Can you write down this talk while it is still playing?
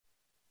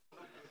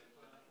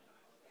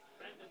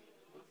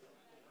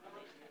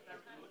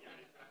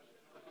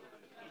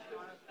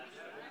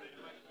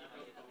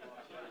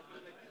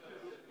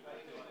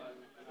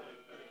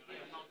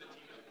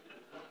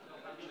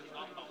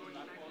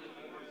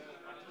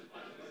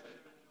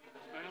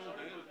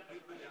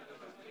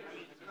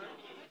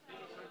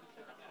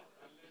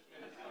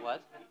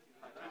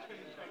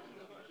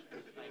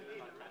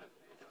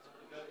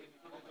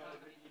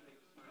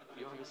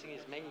missing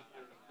is mail.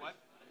 What?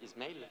 Is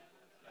mail.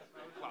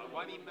 Well,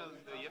 one email,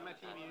 the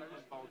MIT meeting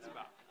was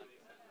about.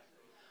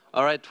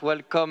 All right,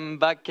 welcome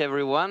back,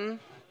 everyone.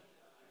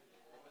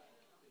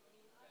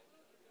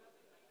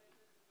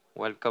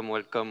 Welcome,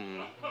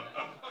 welcome.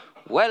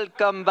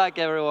 Welcome back,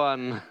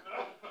 everyone.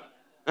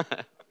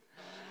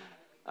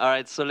 All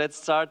right, so let's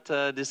start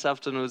this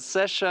afternoon's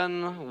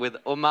session with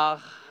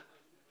Omar.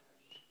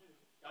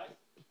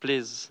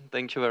 Please,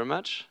 thank you very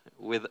much.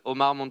 With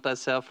Omar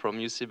MONTASSER from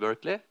UC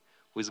Berkeley,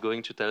 who is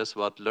going to tell us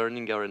about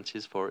learning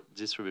guarantees for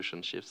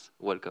distribution shifts.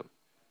 Welcome.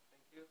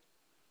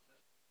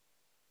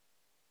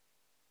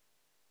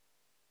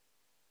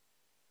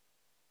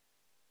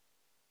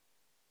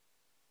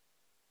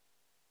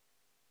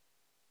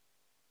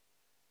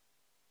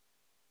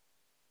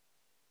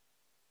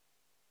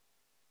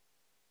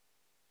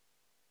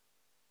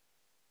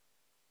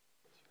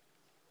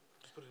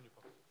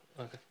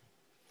 Okay.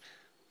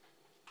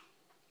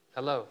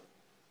 Hello.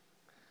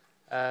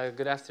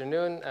 Good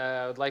afternoon.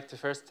 I would like to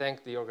first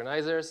thank the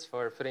organizers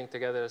for putting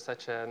together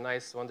such a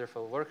nice,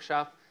 wonderful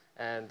workshop,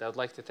 and I would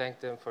like to thank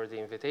them for the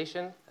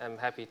invitation. I'm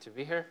happy to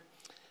be here.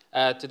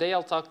 Today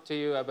I'll talk to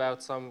you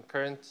about some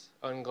current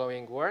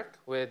ongoing work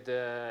with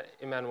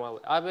Emmanuel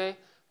Abe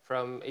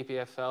from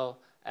EPFL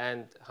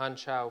and Han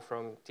Chao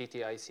from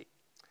TTIC.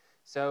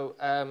 So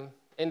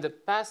in the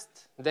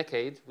past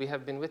decade, we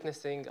have been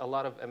witnessing a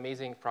lot of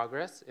amazing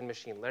progress in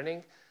machine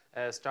learning,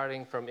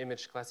 starting from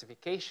image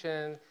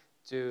classification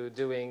to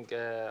doing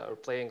or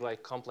playing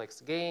like complex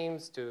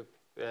games, to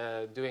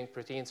doing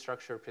protein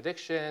structure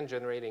prediction,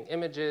 generating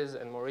images,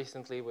 and more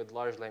recently with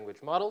large language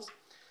models.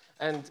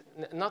 And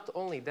not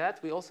only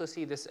that, we also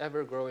see this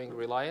ever-growing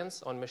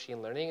reliance on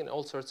machine learning in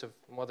all sorts of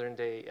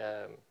modern-day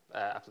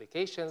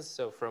applications.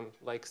 So from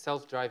like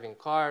self-driving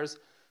cars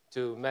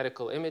to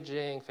medical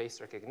imaging, face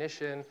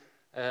recognition,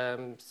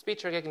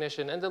 speech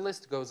recognition, and the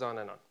list goes on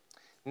and on.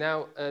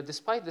 Now,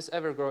 despite this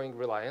ever-growing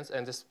reliance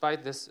and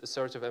despite this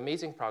sort of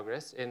amazing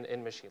progress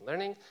in machine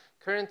learning,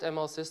 current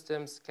ML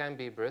systems can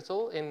be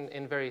brittle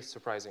in very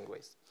surprising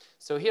ways.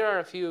 So here are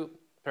a few,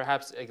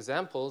 perhaps,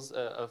 examples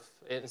of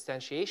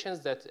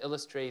instantiations that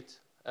illustrate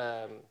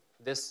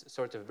this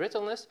sort of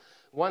brittleness.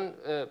 One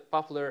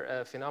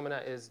popular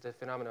phenomena is the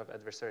phenomena of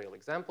adversarial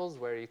examples,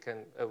 where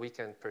we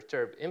can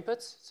perturb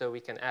inputs, so we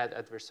can add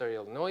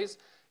adversarial noise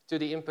to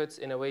the inputs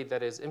in a way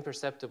that is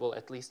imperceptible,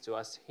 at least to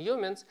us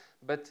humans,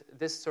 but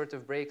this sort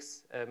of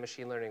breaks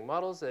machine learning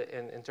models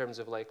in terms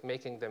of like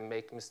making them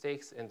make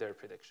mistakes in their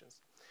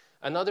predictions.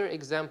 Another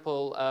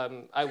example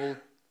I will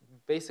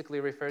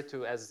basically refer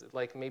to as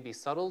like maybe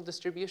subtle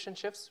distribution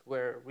shifts,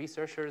 where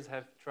researchers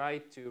have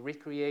tried to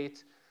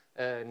recreate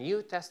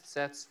new test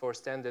sets for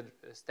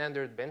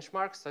standard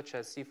benchmarks, such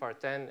as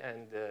CFAR10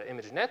 and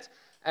ImageNet.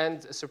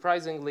 And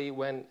surprisingly,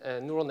 when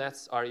neural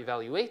nets are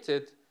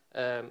evaluated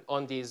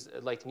on these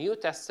like new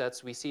test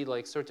sets, we see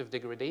like sort of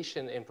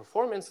degradation in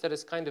performance that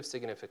is kind of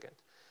significant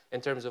in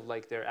terms of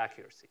like their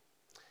accuracy.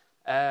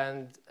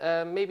 And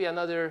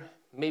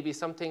maybe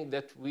something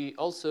that we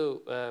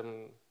also,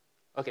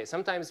 okay,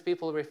 sometimes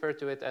people refer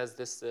to it as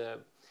this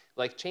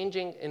like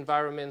changing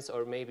environments,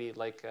 or maybe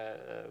like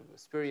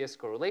spurious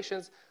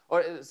correlations,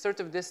 or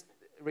sort of this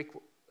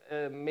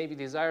maybe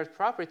desired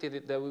property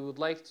that we would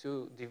like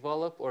to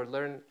develop or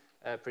learn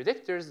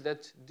predictors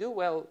that do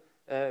well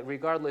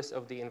regardless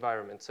of the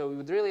environment. So we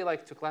would really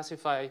like to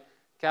classify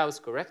cows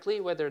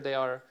correctly, whether they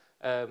are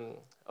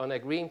on a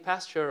green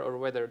pasture or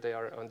whether they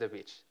are on the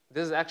beach.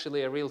 This is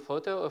actually a real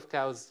photo of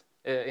cows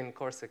in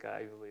Corsica,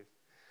 I believe.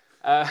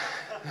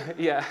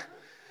 Yeah.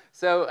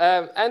 So,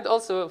 and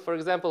also, for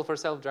example, for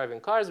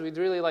self-driving cars, we'd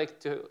really like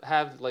to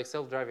have like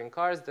self-driving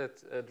cars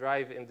that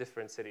drive in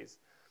different cities.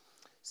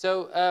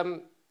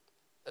 So,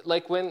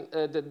 like when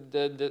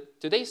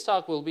today's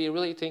talk will be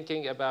really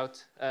thinking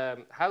about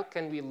how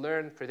can we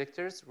learn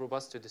predictors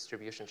robust to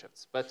distribution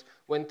shifts. But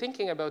when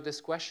thinking about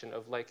this question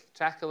of like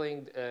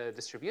tackling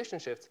distribution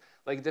shifts,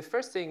 like the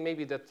first thing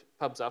maybe that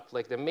pops up,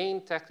 like the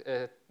main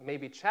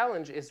maybe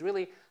challenge is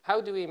really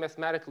how do we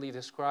mathematically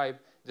describe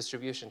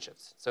distribution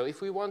shifts? So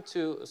if we want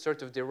to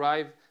sort of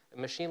derive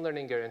machine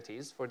learning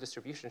guarantees for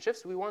distribution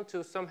shifts, we want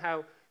to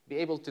somehow be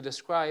able to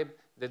describe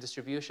the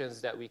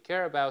distributions that we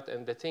care about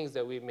and the things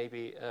that we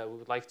maybe we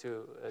would like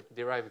to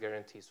derive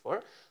guarantees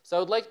for. So I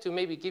would like to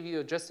maybe give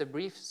you just a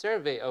brief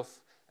survey of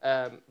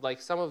like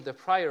some of the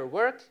prior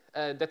work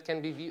that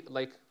can be viewed,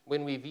 like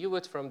when we view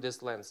it from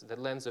this lens, the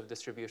lens of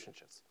distribution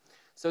shifts.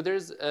 So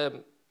there's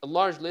a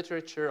large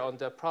literature on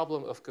the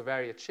problem of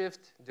covariate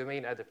shift,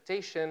 domain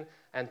adaptation,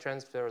 and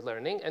transfer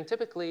learning. And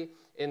typically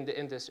in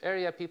this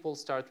area, people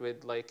start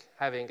with like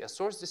having a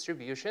source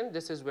distribution.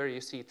 This is where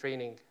you see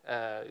training,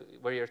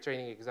 where you're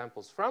training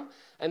examples from.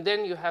 And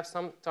then you have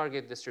some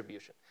target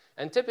distribution.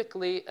 And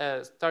typically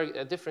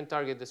a different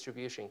target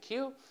distribution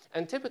Q.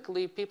 And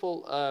typically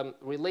people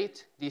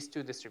relate these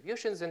two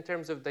distributions in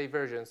terms of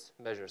divergence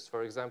measures.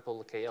 For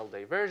example, KL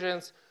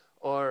divergence,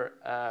 or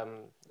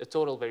the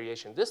total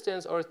variation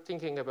distance, or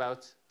thinking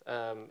about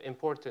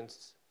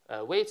importance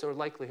weights or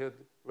likelihood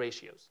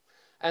ratios.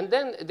 And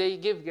then they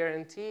give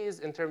guarantees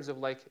in terms of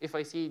like, if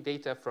I see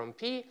data from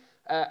P,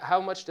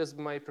 how much does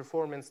my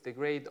performance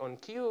degrade on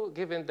Q,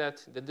 given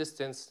that the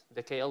distance,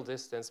 the KL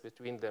distance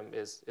between them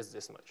is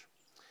this much.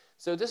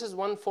 So this is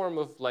one form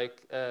of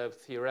like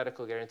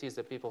theoretical guarantees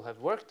that people have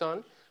worked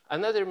on.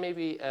 Another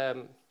maybe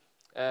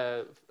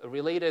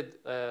related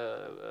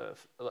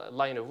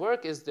line of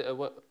work is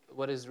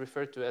what is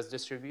referred to as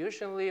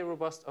distributionally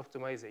robust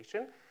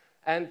optimization.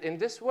 And in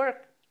this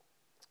work,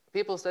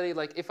 people study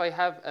like if I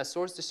have a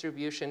source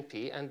distribution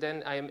P, and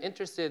then I am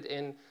interested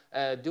in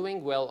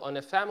doing well on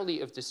a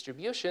family of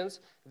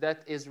distributions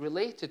that is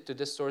related to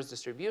this source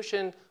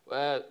distribution,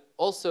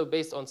 also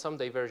based on some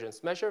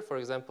divergence measure. For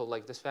example,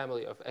 like this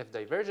family of F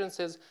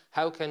divergences,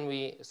 how can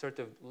we sort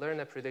of learn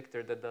a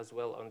predictor that does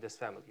well on this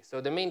family?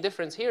 So the main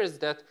difference here is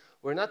that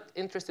we're not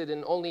interested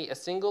in only a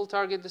single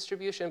target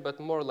distribution, but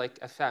more like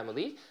a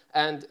family.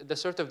 And the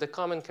sort of the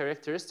common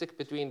characteristic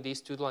between these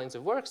two lines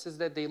of works is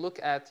that they look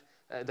at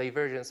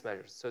divergence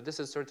measures. So this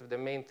is sort of the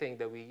main thing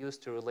that we use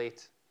to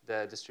relate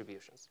the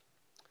distributions.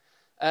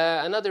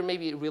 Another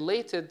maybe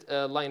related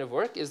line of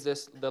work is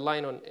the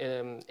line on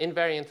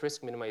invariant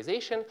risk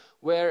minimization,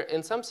 where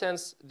in some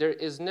sense there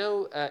is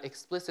no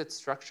explicit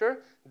structure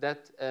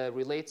that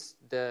relates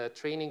the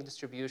training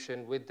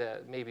distribution with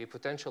the maybe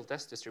potential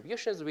test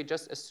distributions. We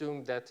just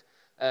assume that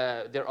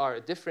there are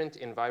different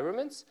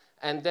environments,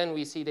 and then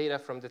we see data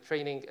from the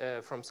training,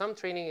 from some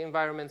training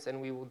environments, and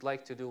we would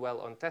like to do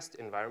well on test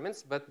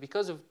environments. But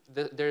because of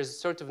there's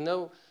sort of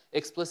no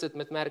explicit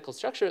mathematical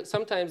structure,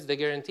 sometimes the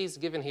guarantees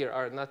given here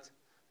are not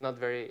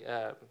very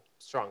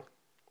strong.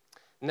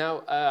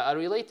 Now,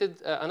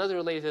 another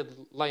related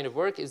line of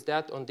work is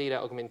that on data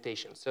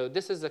augmentation. So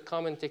this is a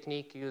common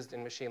technique used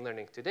in machine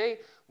learning today,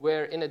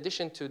 where in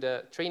addition to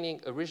the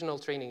original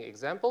training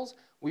examples,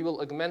 we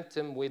will augment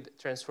them with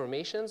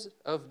transformations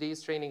of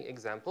these training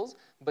examples.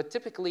 But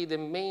typically, the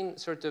main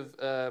sort of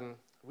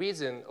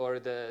reason or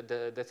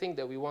the thing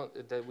that we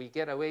want, that we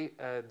get away,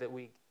 that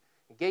we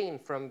gain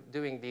from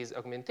doing these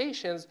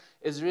augmentations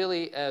is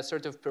really a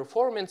sort of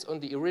performance on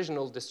the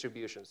original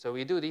distribution. So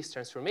we do these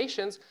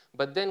transformations,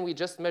 but then we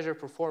just measure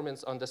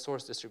performance on the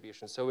source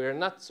distribution. So we're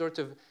not sort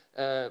of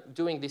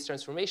doing these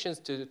transformations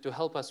to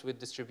help us with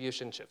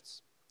distribution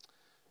shifts.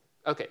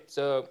 Okay,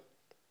 so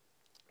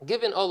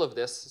given all of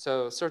this,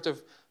 so sort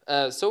of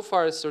so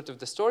far sort of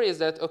the story is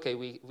that, okay,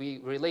 we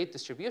relate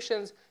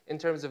distributions in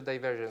terms of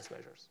divergence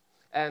measures.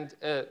 And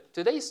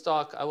today's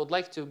talk, I would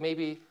like to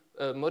maybe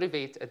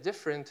motivate a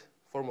different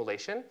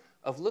formulation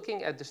of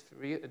looking at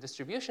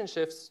distribution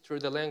shifts through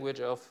the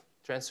language of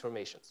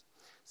transformations.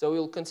 So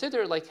we'll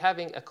consider like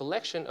having a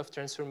collection of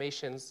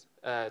transformations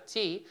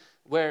T,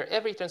 where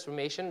every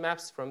transformation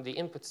maps from the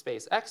input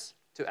space X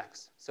to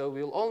X. So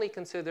we'll only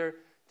consider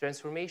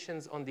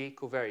transformations on the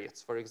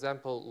covariates, for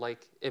example,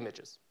 like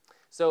images.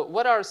 So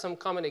what are some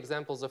common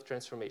examples of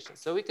transformations?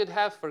 So we could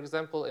have, for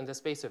example, in the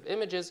space of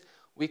images,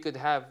 we could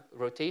have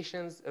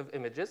rotations of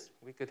images.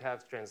 We could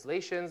have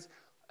translations.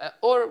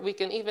 Or we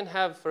can even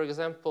have, for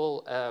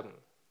example,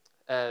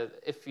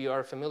 if you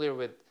are familiar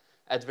with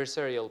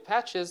adversarial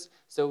patches.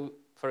 So,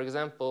 for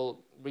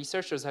example,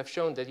 researchers have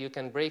shown that you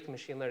can break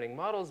machine learning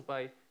models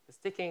by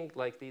sticking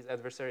like these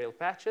adversarial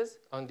patches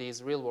on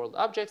these real-world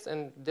objects,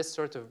 and this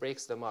sort of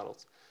breaks the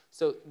models.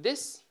 So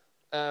this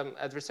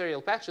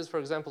adversarial patches, for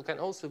example, can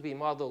also be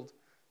modeled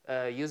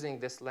using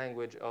this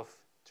language of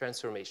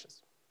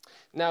transformations.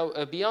 Now,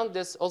 beyond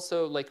this,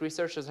 also, like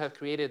researchers have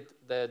created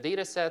the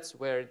data sets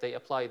where they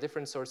apply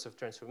different sorts of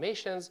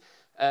transformations,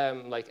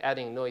 like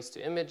adding noise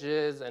to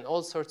images and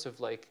all sorts of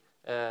like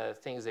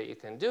things that you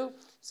can do.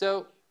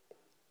 So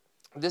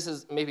this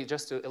is maybe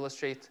just to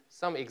illustrate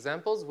some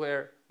examples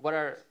where what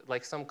are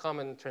like some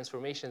common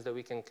transformations that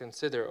we can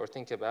consider or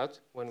think about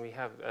when we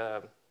have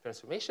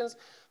transformations.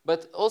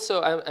 But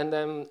also,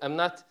 I'm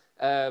not,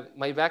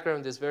 my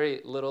background is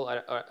very little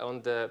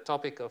on the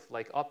topic of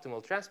like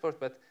optimal transport,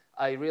 but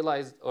I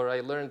realized or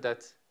I learned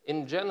that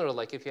in general,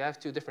 like if you have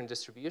two different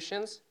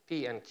distributions,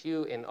 P and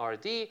Q in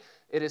RD,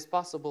 it is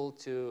possible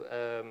to,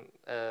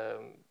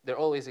 there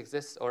always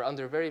exists, or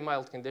under very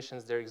mild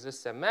conditions, there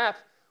exists a map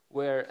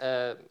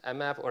where a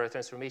map or a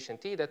transformation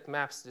T that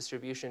maps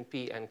distribution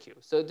P and Q.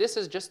 So this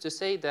is just to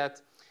say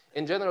that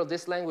in general,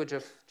 this language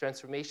of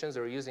transformations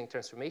or using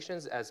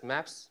transformations as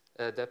maps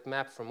that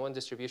map from one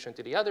distribution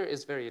to the other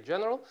is very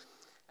general.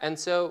 And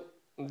so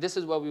this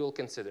is what we will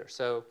consider.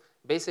 So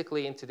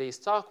basically, in today's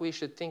talk, we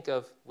should think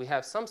of, we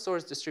have some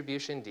source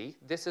distribution D.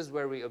 This is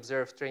where we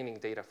observe training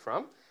data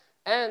from.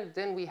 And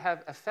then we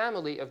have a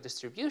family of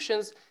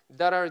distributions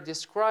that are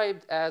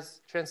described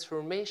as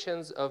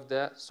transformations of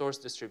the source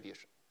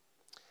distribution.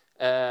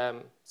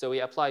 So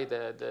we apply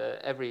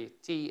every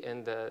T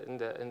in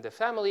the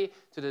family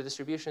to the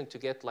distribution to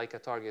get like a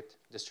target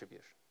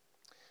distribution.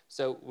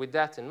 So with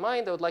that in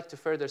mind, I would like to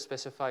further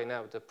specify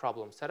now the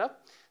problem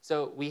setup.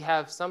 So we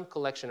have some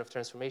collection of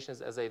transformations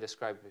as I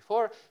described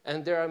before,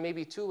 and there are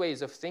maybe two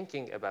ways of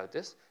thinking about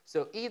this.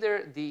 So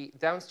either the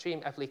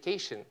downstream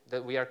application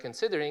that we are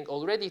considering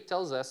already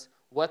tells us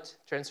what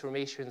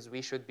transformations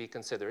we should be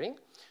considering,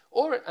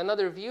 Or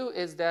another view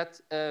is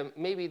that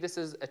maybe this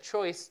is a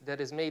choice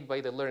that is made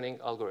by the learning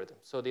algorithm.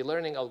 So the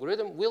learning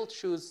algorithm will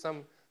choose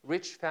some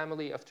rich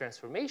family of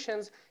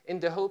transformations in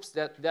the hopes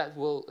that that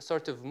will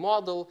sort of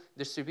model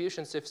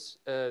distribution shifts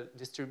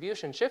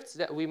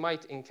that we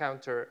might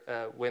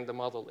encounter when the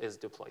model is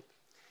deployed.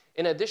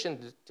 In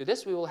addition to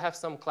this, we will have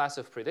some class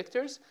of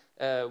predictors.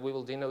 We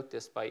will denote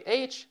this by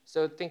H.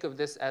 So think of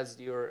this as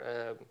your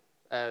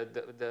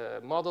the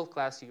model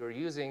class you're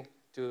using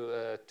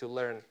to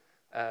learn,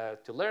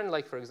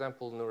 like, for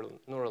example,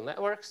 neural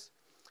networks.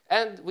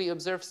 And we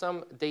observe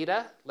some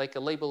data, like a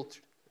labeled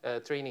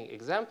training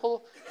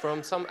example,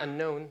 from some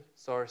unknown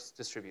source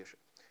distribution.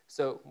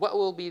 So what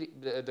will be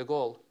the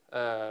goal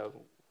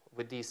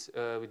with these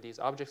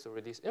objects or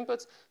with these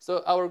inputs?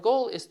 So our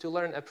goal is to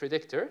learn a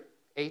predictor,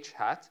 H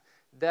hat,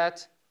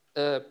 that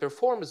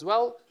performs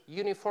well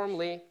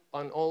uniformly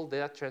on all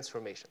the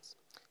transformations.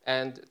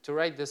 And to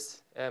write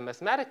this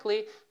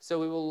mathematically,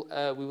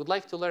 so we would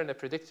like to learn a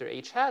predictor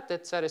H hat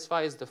that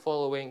satisfies the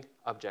following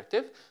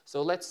objective.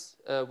 So let's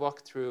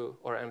walk through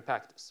or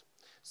unpack this.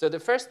 So the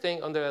first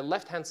thing on the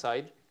left-hand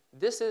side,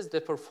 this is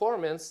the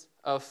performance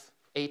of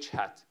H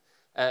hat.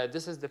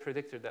 This is the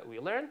predictor that we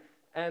learn.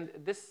 And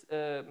this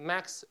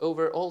max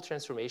over all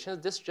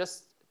transformations. This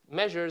just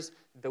measures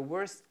the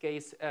worst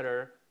case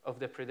error of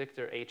the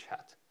predictor H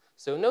hat.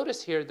 So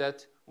notice here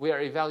that we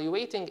are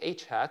evaluating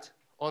H hat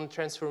on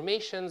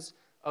transformations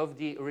of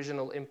the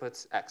original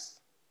inputs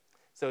X.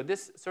 So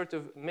this sort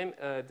of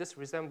this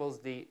resembles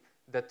the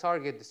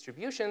target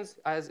distributions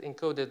as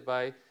encoded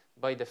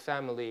by the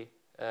family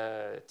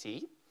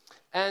T.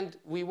 And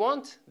we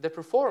want the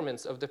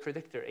performance of the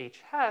predictor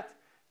H hat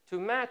to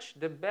match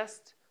the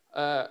best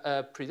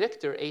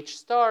predictor H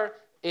star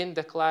in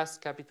the class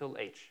capital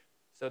H.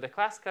 So the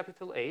class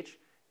capital H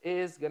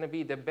is going to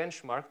be the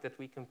benchmark that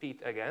we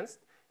compete against.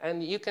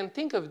 And you can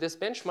think of this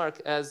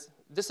benchmark as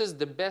this is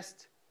the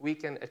best we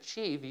can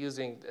achieve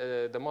using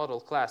the model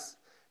class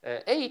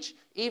H,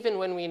 even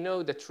when we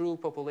know the true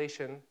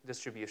population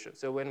distribution.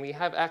 So when we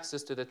have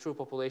access to the true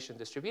population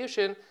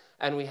distribution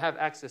and we have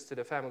access to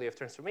the family of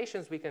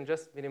transformations, we can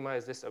just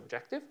minimize this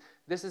objective.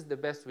 This is the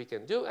best we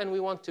can do, and we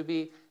want to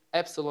be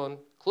epsilon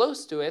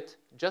close to it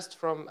just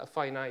from a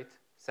finite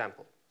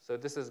sample. So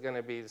this is going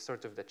to be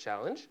sort of the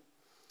challenge.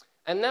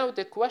 And now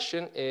the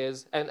question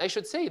is, and I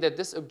should say that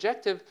this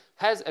objective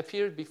has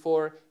appeared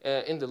before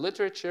in the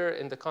literature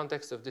in the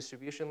context of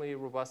distributionally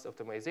robust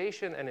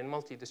optimization and in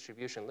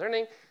multi-distribution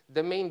learning.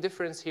 The main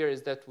difference here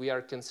is that we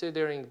are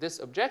considering this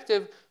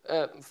objective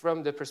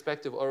from the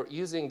perspective or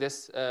using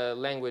this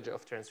language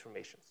of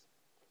transformations.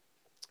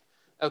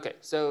 Okay,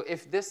 so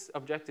if this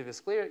objective is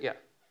clear, yeah.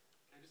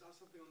 Can I just ask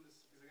something on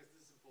this? Because I guess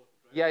this is important,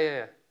 right?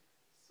 Yeah.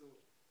 So,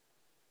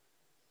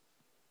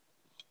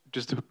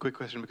 Just a quick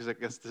question, because I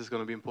guess this is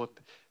going to be important.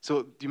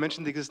 So you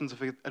mentioned the existence of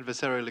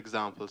adversarial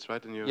examples,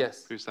 right, in your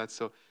previous slides.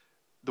 So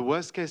the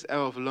worst case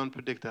error of a learned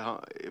predictor,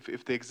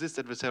 if there exist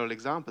adversarial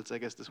examples, I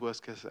guess this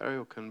worst case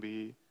error can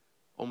be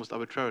almost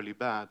arbitrarily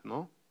bad,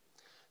 no?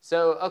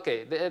 So,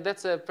 okay,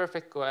 that's a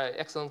perfect,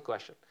 excellent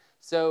question.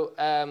 So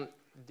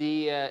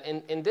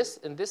in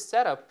this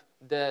setup,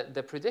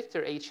 the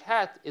predictor H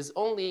hat is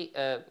only,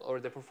 or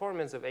the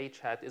performance of H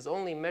hat is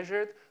only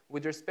measured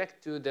with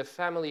respect to the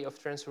family of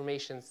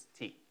transformations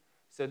T.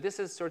 So this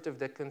is sort of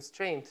the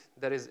constraint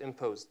that is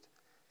imposed.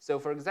 So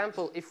for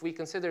example, if we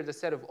consider the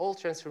set of all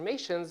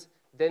transformations,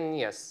 then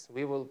yes,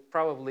 we will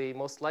probably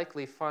most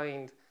likely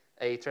find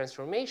a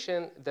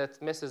transformation that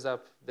messes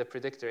up the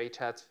predictor H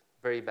hat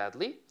very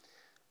badly.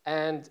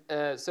 And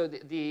so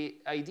the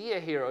idea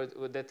here,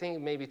 or the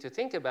thing maybe to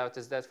think about,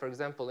 is that, for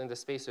example, in the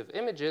space of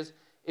images,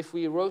 if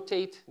we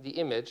rotate the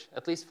image,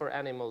 at least for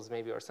animals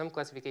maybe, or some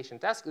classification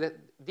task, that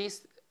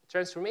these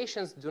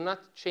transformations do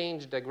not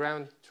change the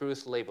ground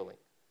truth labeling.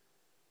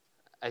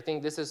 I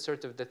think this is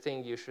sort of the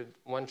thing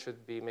one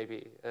should be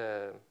maybe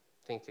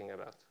thinking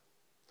about.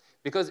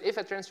 Because if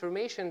a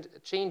transformation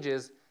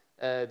changes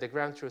the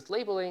ground truth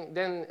labeling,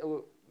 then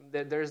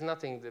there's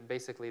nothing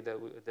basically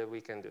that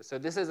we can do. So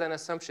this is an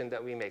assumption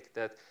that we make,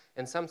 that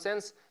in some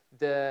sense,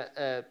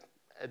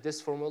 this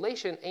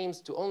formulation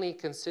aims to only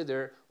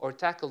consider or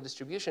tackle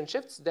distribution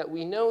shifts that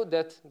we know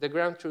that the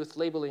ground truth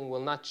labeling will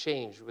not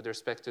change with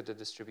respect to the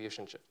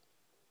distribution shift.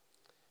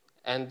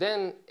 And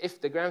then if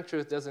the ground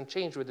truth doesn't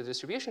change with the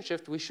distribution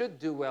shift, we should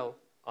do well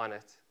on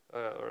it,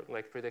 or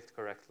like predict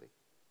correctly.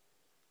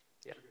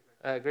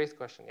 Yeah, great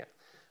question, yeah.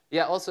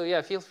 Yeah, also,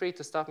 yeah, feel free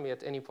to stop me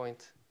at any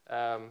point.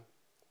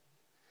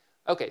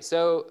 Okay,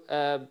 so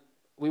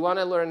we want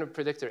to learn a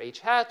predictor H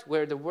hat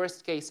where the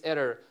worst case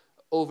error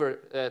over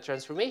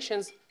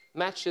transformations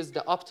matches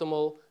the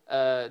optimal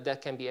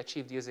that can be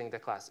achieved using the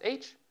class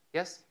H.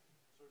 Yes?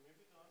 so maybe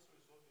the answer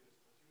is obvious,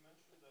 but you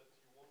mentioned that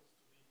you want to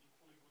be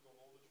equally good on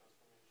all the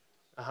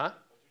transformations. Uh-huh.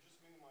 But you're just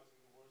minimizing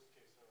the worst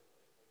case error,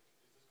 right? Like,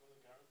 is this going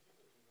to guarantee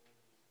that you're going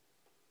to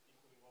be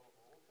equally well on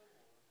all of them?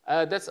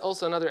 Or? That's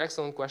also another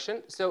excellent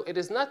question. So it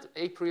is not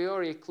a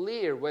priori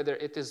clear whether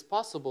it is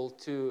possible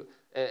to,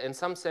 in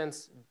some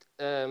sense,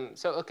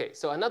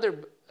 so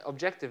another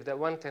objective that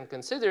one can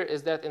consider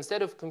is that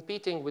instead of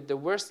competing with the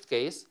worst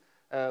case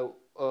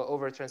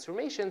over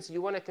transformations,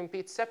 you want to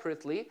compete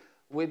separately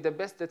with the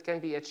best that can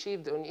be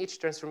achieved on each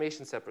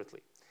transformation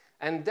separately.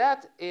 And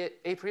that,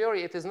 a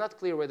priori, it is not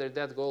clear whether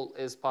that goal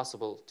is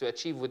possible to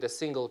achieve with a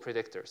single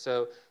predictor.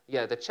 So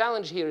yeah, the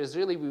challenge here is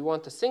really we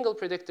want a single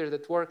predictor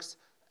that works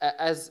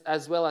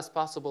as well as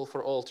possible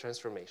for all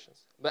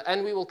transformations.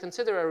 And we will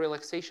consider a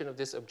relaxation of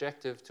this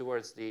objective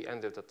towards the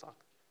end of the talk.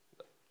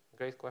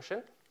 Great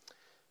question.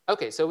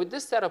 Okay, so with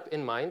this setup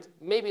in mind,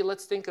 maybe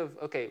let's think of,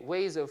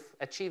 ways of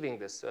achieving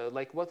this.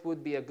 Like what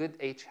would be a good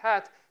H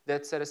hat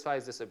that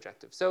satisfies this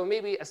objective? So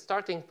maybe a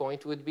starting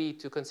point would be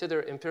to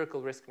consider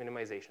empirical risk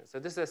minimization. So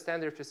this is a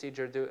standard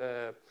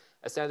procedure,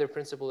 a standard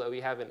principle that we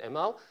have in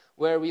ML,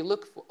 where we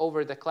look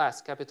over the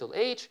class capital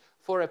H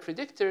for a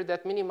predictor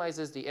that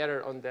minimizes the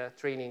error on the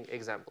training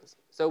examples.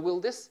 So will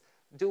this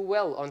do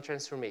well on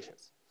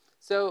transformations?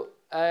 So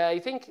I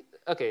think,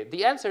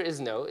 the answer is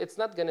no. It's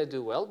not going to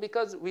do well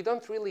because we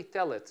don't really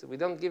tell it. We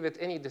don't give it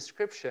any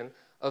description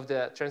of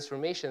the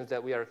transformations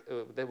that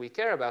we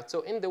care about.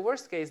 So in the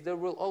worst case, there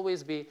will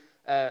always be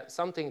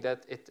something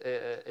that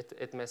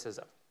it messes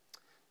up.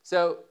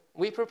 So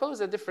we propose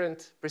a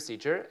different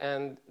procedure,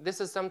 and this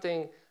is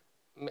something.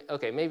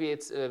 Maybe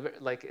it's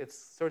it's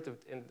sort of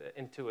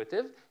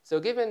intuitive. So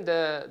given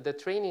the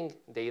training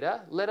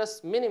data, let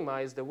us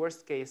minimize the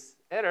worst case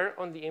error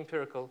on the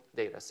empirical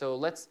data. So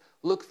let's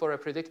look for a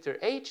predictor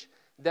H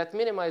that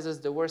minimizes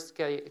the worst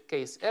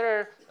case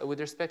error with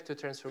respect to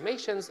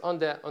transformations on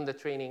the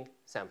training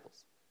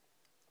samples.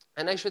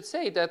 And I should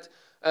say that,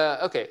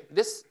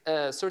 this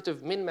sort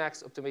of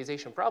min-max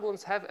optimization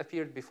problems have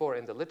appeared before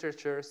in the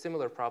literature,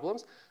 similar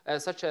problems,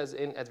 such as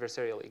in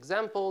adversarial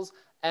examples,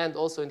 and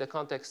also in the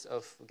context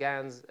of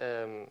GANs,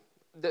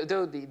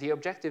 though the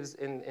objectives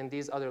in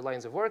these other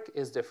lines of work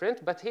is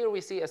different. But here we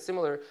see a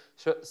similar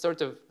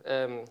sort of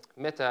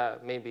meta,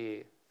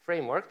 maybe,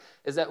 framework,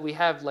 is that we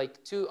have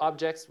like two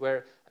objects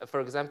where,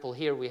 for example,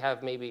 here we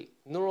have maybe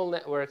neural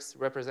networks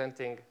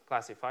representing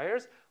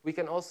classifiers. We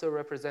can also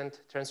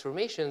represent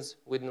transformations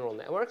with neural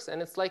networks.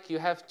 And it's like you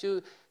have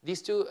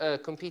these two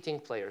competing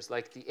players.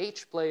 Like the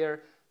H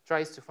player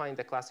tries to find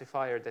a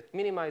classifier that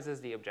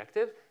minimizes the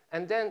objective.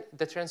 And then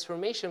the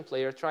transformation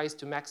player tries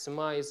to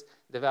maximize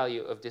the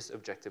value of this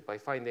objective by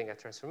finding a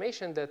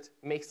transformation that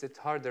makes it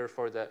harder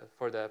for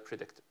the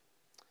predictor.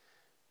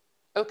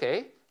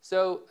 Okay,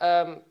 so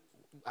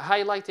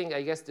highlighting,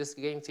 I guess, this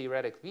game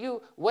theoretic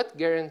view, what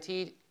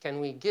guarantee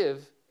can we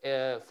give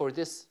for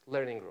this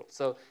learning rule?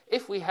 So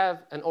if we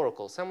have an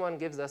oracle, someone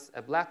gives us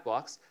a black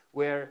box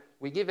where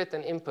we give it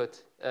an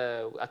input,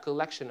 a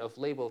collection of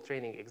label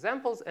training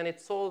examples, and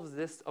it solves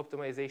this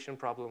optimization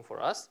problem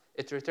for us.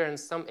 It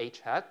returns some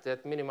H hat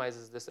that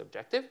minimizes this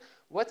objective.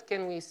 What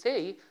can we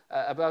say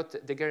about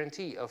the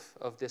guarantee of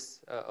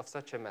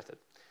such a method?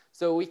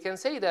 So we can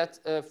say that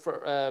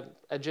for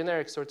a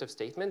generic sort of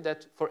statement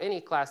that for any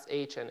class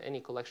H and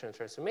any collection of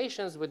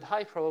transformations with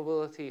high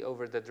probability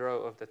over the draw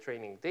of the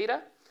training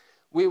data,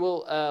 we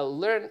will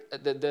learn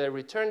that the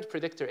returned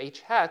predictor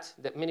H hat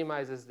that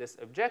minimizes this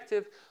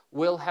objective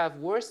will have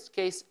worst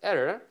case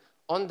error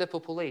on the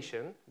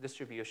population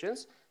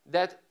distributions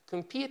that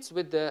competes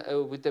with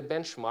the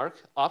benchmark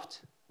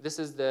opt. This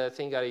is the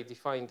thing I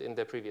defined in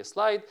the previous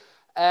slide.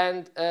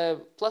 And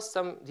plus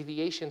some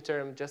deviation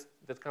term just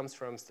that comes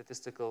from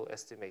statistical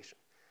estimation.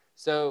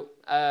 So,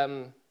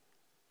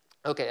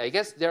 I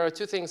guess there are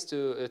two things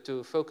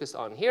to focus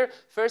on here.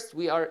 First,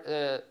 we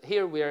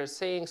are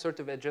saying sort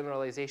of a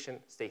generalization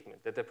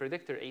statement that the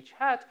predictor H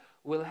hat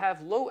will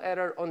have low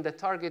error on the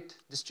target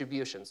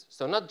distributions.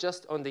 So not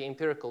just on the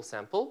empirical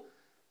sample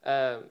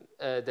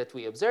that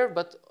we observe,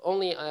 but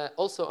only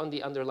also on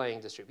the underlying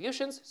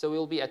distributions. So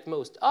we'll be at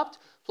most opt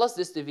plus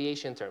this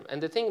deviation term.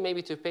 And the thing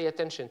maybe to pay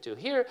attention to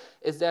here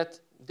is that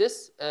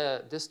this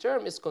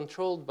term is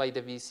controlled by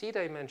the VC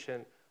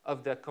dimension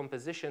of the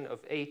composition of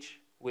H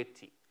with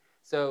T.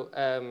 So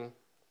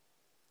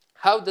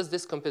how does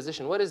this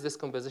composition, what does this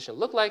composition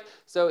look like?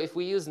 So if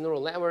we use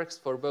neural networks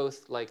for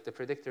both like the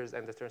predictors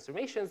and the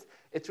transformations,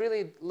 it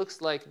really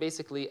looks like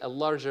basically a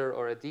larger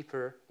or a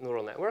deeper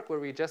neural network where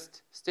we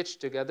just stitch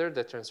together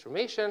the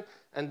transformation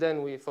and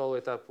then we follow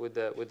it up with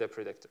the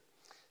predictor.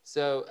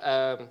 So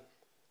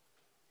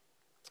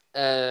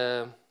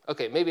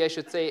maybe I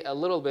should say a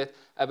little bit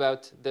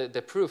about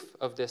the proof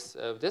of this.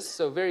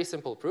 So very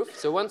simple proof.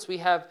 So once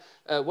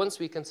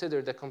we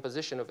consider the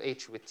composition of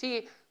H with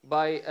T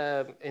by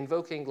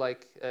invoking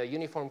like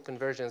uniform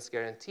convergence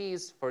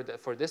guarantees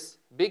for this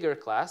bigger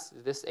class,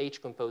 this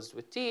H composed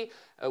with T,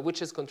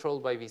 which is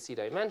controlled by VC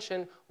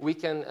dimension, we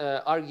can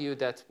argue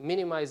that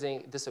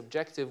minimizing this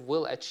objective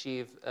will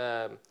achieve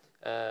the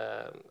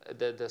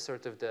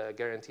sort of the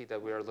guarantee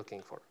that we are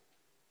looking for.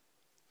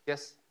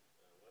 Yes?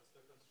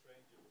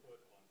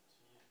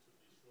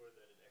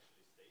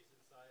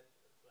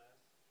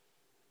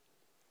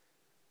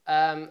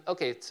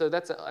 So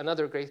that's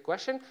another great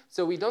question.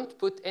 So we don't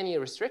put any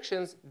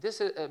restrictions. This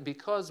is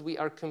because we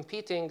are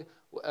competing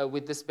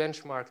with this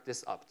benchmark,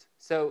 this opt.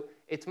 So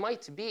it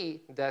might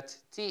be that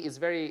T is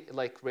very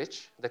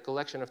rich, the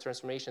collection of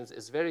transformations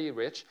is very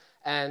rich,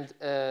 and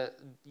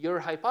your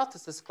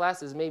hypothesis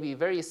class is maybe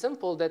very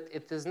simple that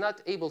it is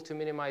not able to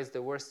minimize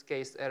the worst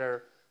case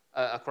error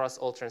across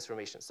all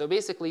transformations. So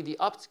basically, the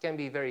opt can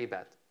be very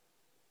bad.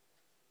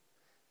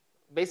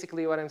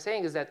 Basically, what I'm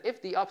saying is that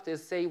if the opt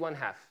is, say,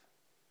 1/2,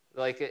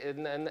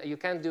 and you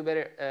can't do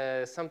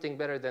better, something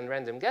better than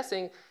random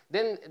guessing,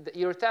 then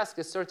your task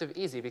is sort of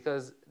easy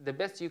because the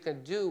best you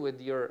can do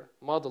with your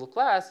model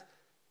class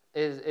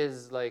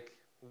is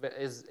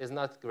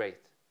not great.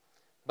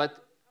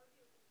 But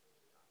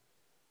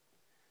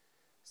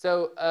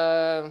so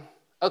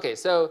okay,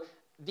 so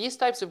these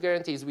types of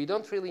guarantees, we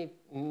don't really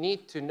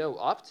need to know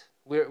opt.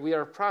 We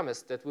are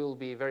promised that we will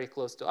be very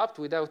close to opt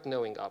without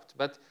knowing opt.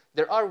 But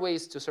there are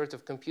ways to sort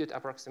of compute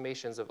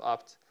approximations of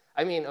opt.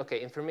 I mean, okay,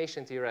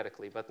 information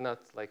theoretically, but not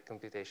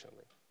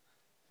computationally.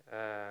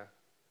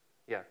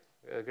 Yeah,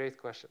 great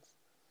questions.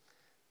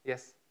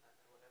 Yes?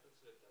 What happens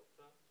to the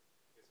delta?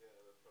 Because the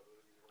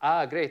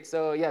probability Great.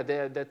 So yeah,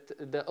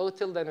 the O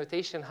tilde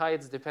notation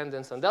hides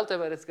dependence on delta,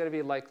 but it's going to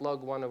be like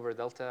log 1 over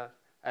delta,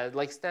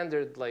 like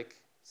standard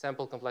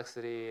sample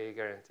complexity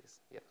guarantees.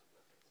 Yeah.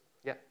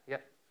 Yeah, yeah.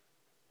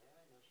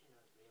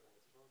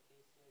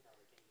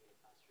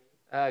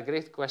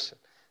 Great question.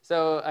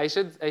 So I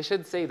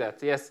should say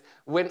that, yes.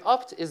 When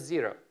opt is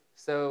 0,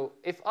 so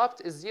if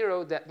opt is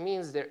 0, that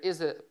means there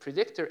is a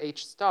predictor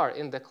H star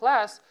in the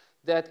class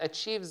that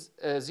achieves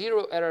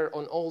 0 error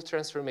on all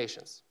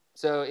transformations.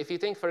 So if you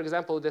think, for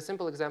example, the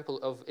simple example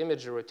of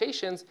image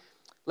rotations,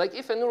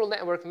 if a neural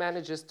network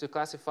manages to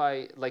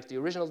classify the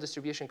original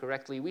distribution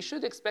correctly, we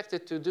should expect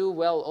it to do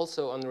well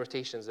also on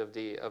rotations of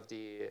the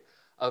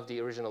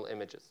original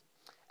images.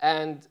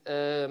 And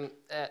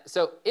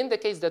so in the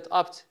case that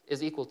opt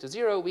is equal to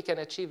 0, we can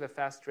achieve a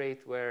fast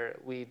rate where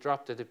we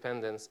drop the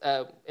dependence.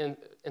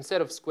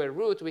 Instead of square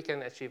root, we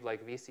can achieve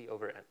VC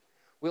over n.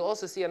 We'll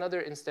also see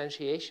another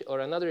instantiation or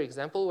another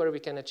example where we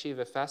can achieve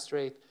a fast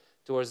rate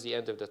towards the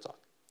end of the talk.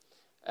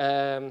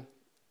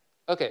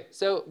 Okay,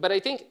 so, but I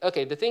think,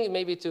 okay, the thing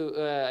maybe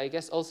to, I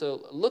guess,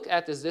 also look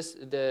at is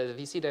the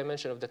VC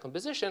dimension of the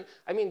composition.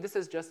 I mean, this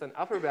is just an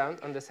upper bound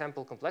on the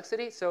sample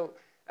complexity. So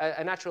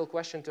a natural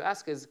question to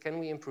ask is, can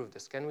we improve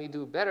this? Can we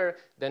do better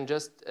than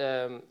just,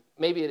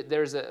 maybe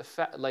there's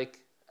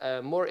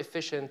a more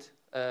efficient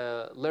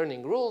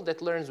learning rule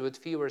that learns with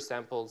fewer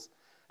samples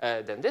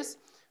than this.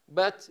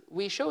 But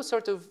we show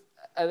sort of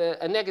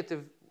a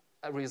negative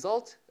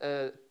result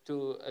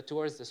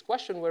towards this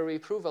question where we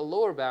prove a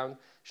lower bound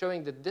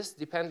showing that this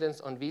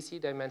dependence on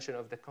VC dimension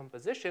of the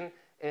composition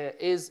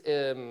is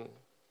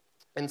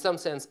in some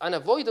sense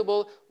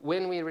unavoidable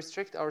when we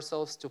restrict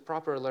ourselves to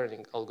proper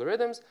learning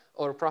algorithms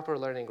or proper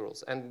learning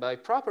rules. And by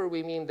proper,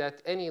 we mean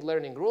that any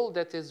learning rule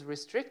that is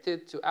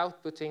restricted to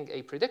outputting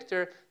a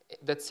predictor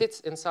that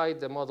sits inside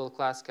the model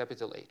class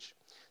capital H.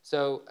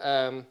 So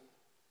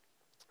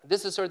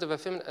this is sort of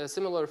a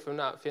similar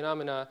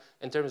phenomena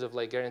in terms of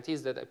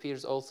guarantees that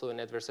appears also in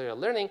adversarial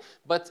learning.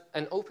 But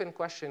an open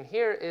question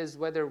here is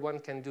whether one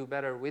can do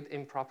better with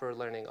improper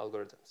learning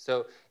algorithms.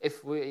 So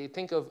if we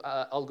think of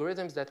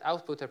algorithms that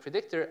output a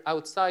predictor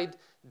outside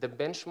the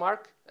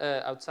benchmark,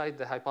 outside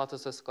the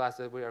hypothesis class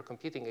that we are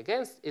competing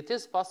against, it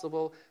is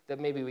possible that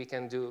maybe we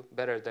can do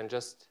better than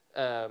just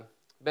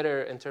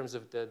better in terms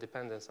of the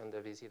dependence on the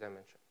VC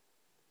dimension.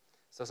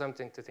 So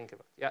something to think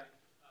about. Yeah.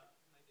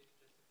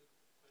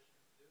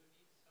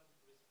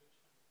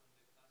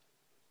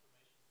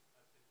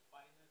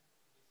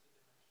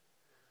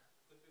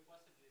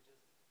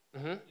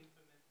 Mm-hmm. And then the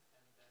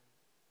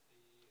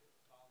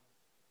bound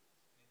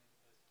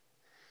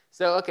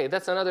so, okay,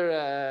 that's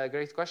another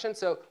great question.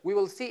 So we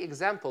will see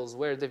examples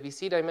where the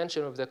VC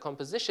dimension of the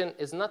composition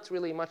is not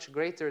really much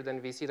greater than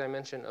VC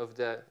dimension of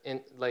the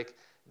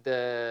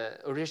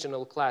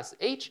original class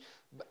H.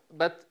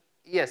 But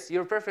yes,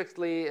 you're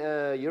perfectly,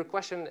 your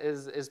question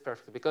is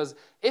perfect. Because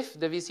if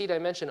the VC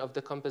dimension of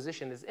the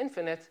composition is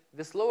infinite,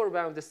 this lower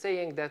bound is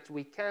saying that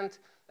we can't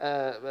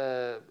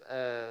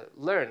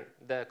learn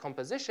the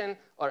composition,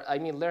 or I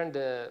mean learn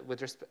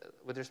with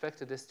respect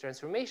to these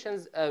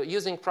transformations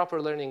using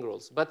proper learning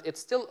rules. But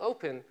it's still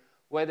open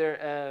whether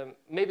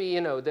maybe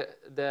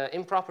the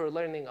improper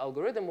learning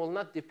algorithm will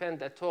not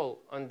depend at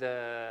all on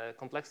the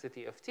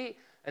complexity of T,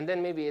 and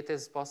then maybe it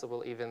is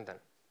possible even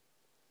then.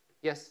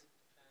 Yes?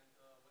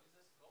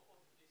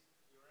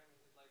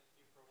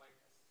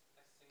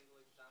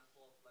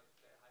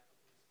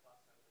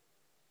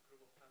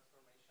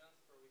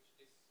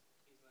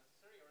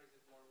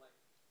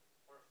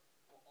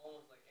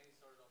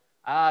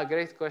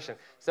 Great question.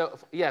 So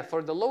yeah,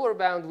 for the lower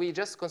bound, we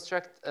just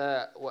construct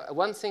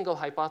one single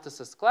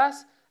hypothesis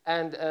class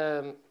and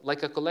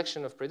like a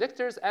collection of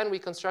predictors, and we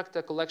construct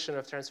a collection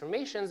of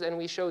transformations, and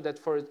we show that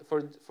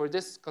for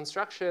this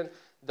construction,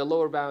 the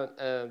lower bound,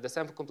 the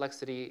sample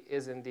complexity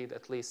is indeed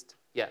at least,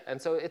 yeah. And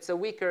so it's a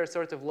weaker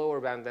sort of lower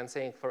bound than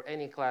saying for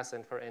any class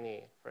and for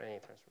any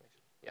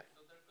transformation. Yeah.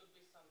 So there could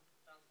be some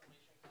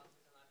transformation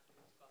classes and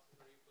attributes classes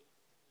where you could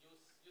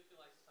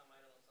utilize some, I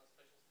don't know, some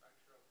special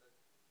structure of the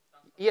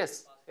transformation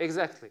Yes, class,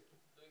 exactly.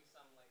 doing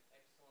some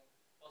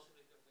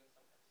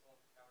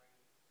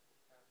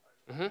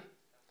Mm-hmm.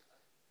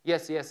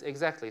 Yes, yes,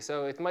 exactly.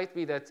 So it might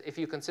be that if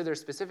you consider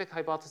specific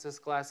hypothesis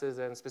classes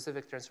and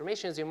specific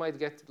transformations, you might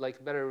get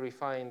like better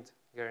refined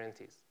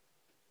guarantees.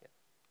 Yeah.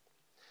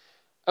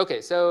 Okay,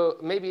 so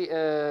maybe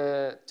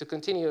to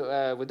continue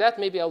with that,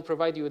 maybe I'll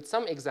provide you with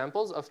some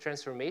examples of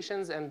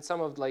transformations and some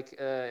of like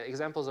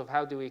examples of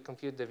how do we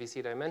compute the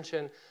VC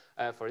dimension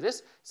for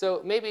this.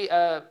 So maybe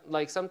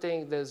like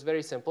something that's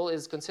very simple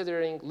is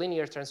considering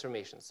linear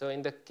transformations. So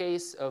in the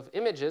case of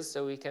images,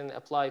 so we can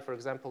apply, for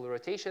example,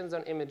 rotations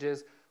on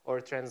images, or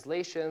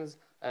translations,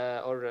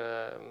 or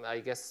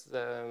I guess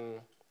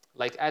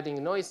like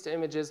adding noise to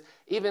images.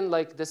 Even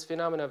like this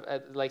phenomenon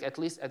of like at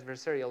least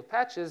adversarial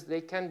patches,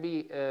 they can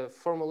be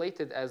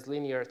formulated as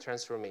linear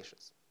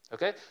transformations.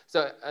 Okay,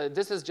 so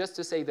this is just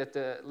to say that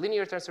the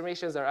linear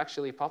transformations are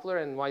actually popular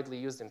and widely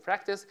used in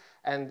practice,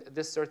 and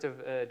this sort of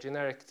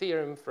generic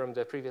theorem from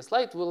the previous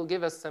slide will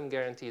give us some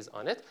guarantees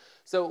on it.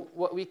 So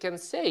what we can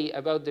say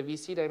about the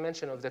VC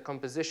dimension of the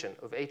composition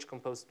of H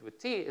composed with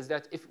T is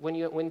that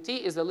when T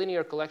is a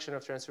linear collection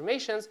of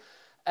transformations,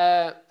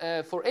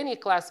 for any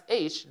class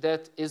H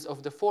that is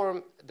of the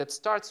form that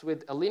starts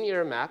with a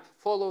linear map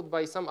followed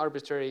by some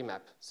arbitrary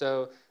map.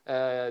 So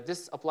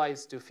this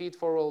applies to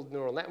feed-forward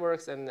neural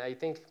networks, and I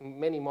think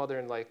many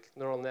modern like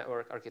neural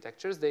network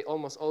architectures, they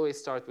almost always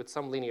start with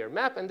some linear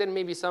map and then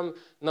maybe some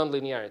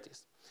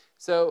non-linearities.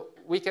 So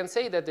we can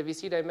say that the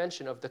VC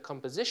dimension of the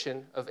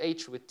composition of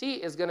H with T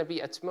is going to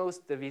be at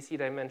most the VC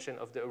dimension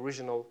of the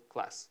original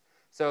class.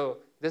 So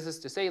this is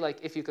to say, like,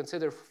 if you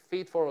consider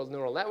feed-forward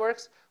neural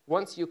networks,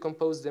 once you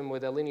compose them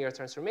with a linear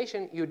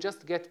transformation, you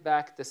just get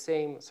back the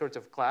same sort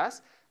of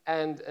class.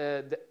 And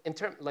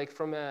like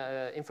from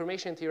an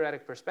information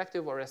theoretic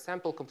perspective or a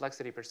sample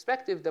complexity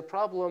perspective, the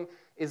problem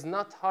is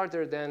not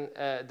harder than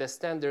the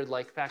standard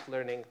like pack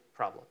learning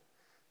problem.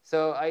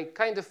 So I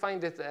kind of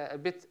find it a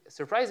bit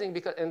surprising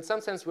because in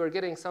some sense we're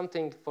getting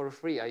something for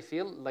free, I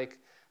feel, like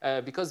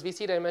because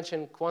VC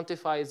dimension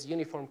quantifies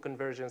uniform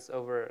convergence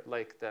over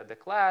like the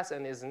class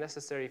and is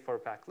necessary for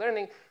pack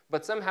learning.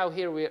 But somehow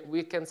here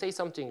we can say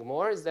something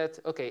more, is that,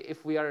 okay,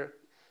 if we are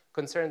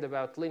concerned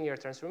about linear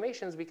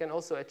transformations, we can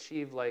also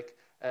achieve like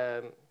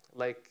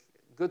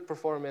good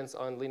performance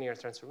on linear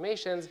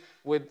transformations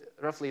with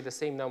roughly the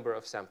same number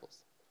of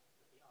samples.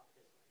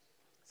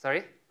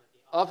 Sorry?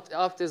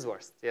 Opt is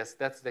worse. Yes,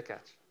 that's the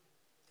catch.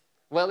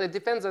 Well, it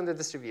depends on the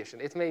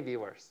distribution. It may be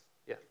worse.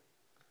 Yeah.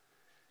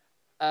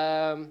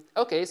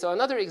 Okay, so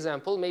another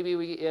example, maybe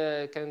we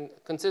can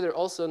consider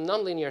also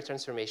nonlinear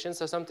transformations,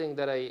 so something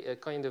that I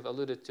kind of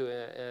alluded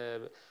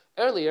to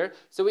earlier.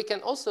 So we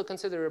can also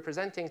consider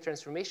representing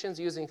transformations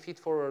using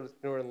feed-forward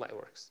neural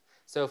networks.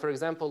 So for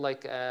example,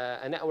 like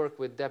a network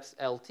with depth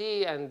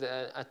LT and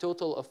a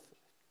total of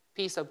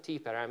P sub T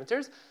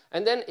parameters.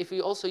 And then if we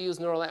also use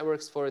neural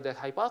networks for the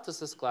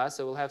hypothesis class,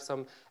 so we'll have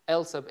some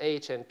L sub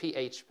H and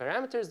PH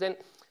parameters, then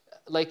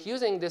like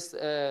using this,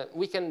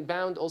 we can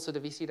bound also the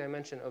VC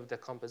dimension of the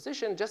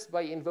composition just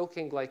by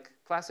invoking like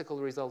classical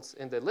results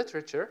in the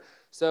literature.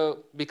 So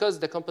because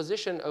the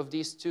composition of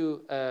these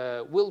two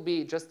will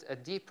be just a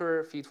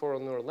deeper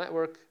feed-forward neural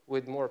network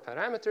with more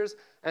parameters,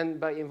 and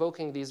by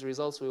invoking these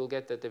results, we will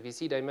get that the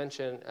VC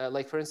dimension,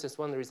 like for instance,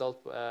 one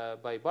result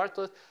by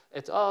Bartlett,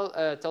 it all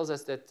tells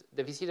us that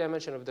the VC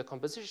dimension of the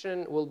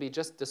composition will be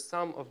just the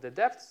sum of the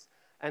depths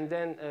and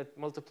then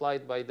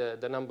multiplied by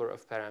the number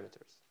of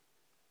parameters.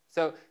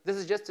 So this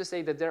is just to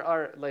say that there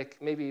are like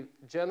maybe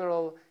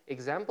general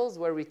examples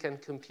where we can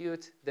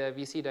compute the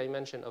VC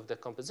dimension of the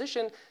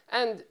composition,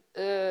 and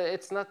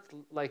it's not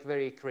like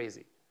very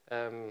crazy.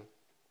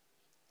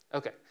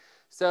 Okay,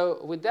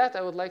 so with that,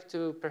 I would like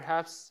to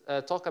perhaps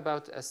talk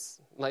about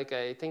like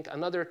I think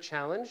another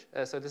challenge.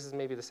 So this is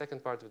maybe the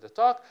second part of the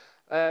talk.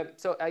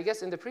 So I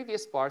guess in the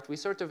previous part, we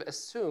sort of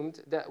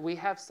assumed that we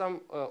have some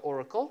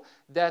oracle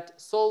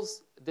that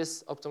solves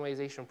this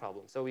optimization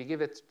problem. So we give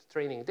it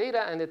training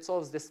data, and it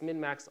solves this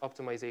min-max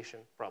optimization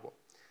problem.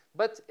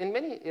 But in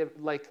many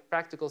like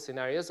practical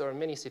scenarios or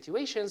many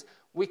situations,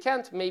 we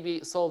can't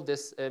maybe solve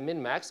this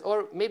min-max,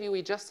 or maybe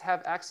we just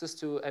have access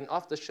to an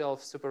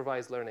off-the-shelf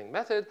supervised learning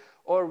method,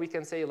 or we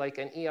can say like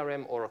an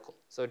ERM oracle.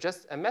 So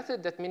just a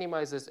method that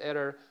minimizes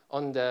error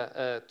on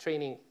the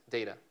training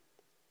data.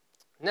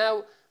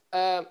 Now,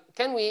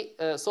 can we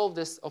solve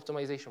this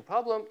optimization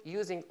problem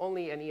using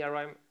only an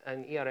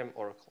ERM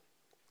oracle?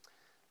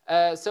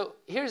 So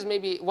here's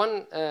maybe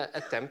one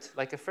attempt,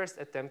 like a first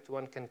attempt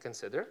one can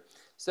consider.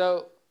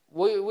 So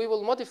we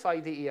will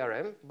modify the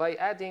ERM by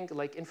adding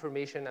like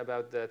information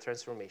about the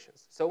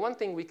transformations. So one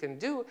thing we can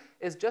do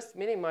is just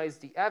minimize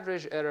the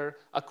average error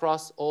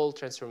across all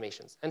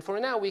transformations. And for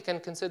now, we can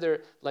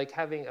consider like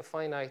having a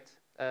finite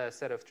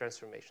set of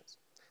transformations.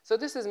 So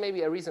this is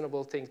maybe a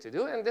reasonable thing to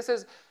do. And this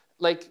is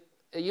like,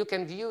 you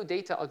can view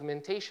data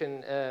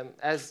augmentation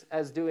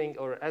as doing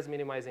or as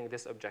minimizing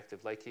this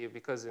objective. Like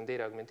because in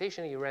data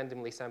augmentation, you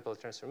randomly sample a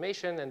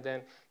transformation, and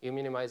then you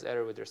minimize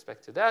error with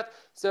respect to that.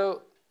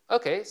 So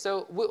okay,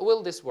 so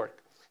will this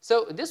work?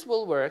 So this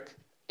will work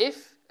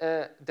if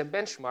the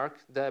benchmark,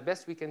 the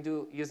best we can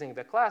do using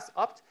the class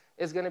opt,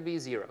 is going to be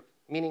 0.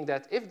 meaning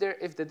that if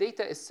the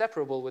data is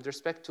separable with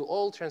respect to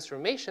all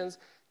transformations,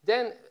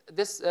 then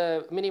this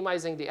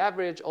minimizing the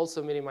average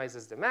also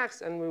minimizes the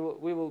max, and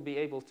we will be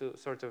able to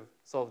sort of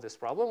solve this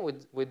problem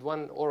with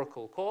one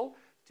oracle call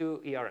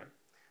to ERM.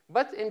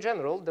 But in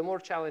general, the more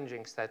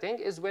challenging setting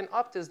is when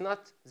opt is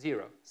not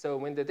 0. So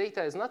when the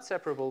data is not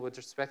separable with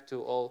respect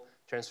to all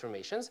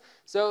transformations.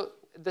 So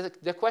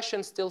the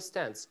question still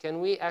stands. Can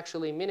we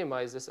actually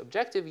minimize this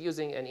objective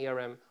using an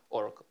ERM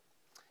oracle?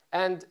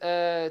 And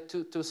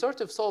to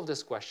sort of solve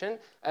this question,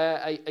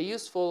 a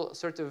useful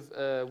sort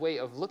of way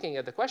of looking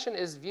at the question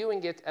is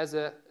viewing it as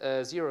a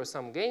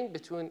zero-sum game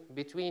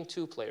between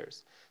two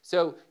players.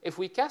 So if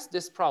we cast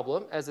this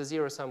problem as a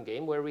zero-sum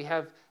game where we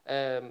have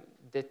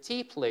the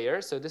T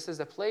player, so this is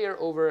a player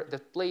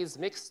that plays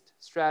mixed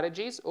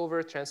strategies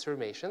over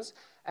transformations,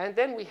 and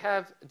then we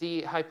have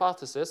the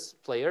hypothesis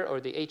player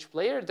or the H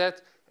player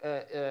that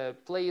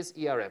plays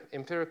ERM,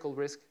 empirical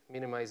risk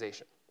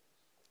minimization.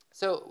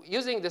 So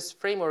using this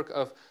framework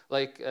of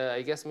like,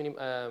 I guess,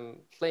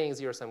 playing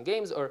zero-sum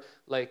games or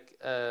like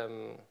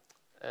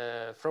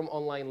from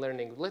online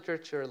learning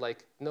literature,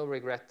 like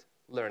no-regret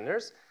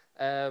learners,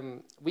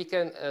 we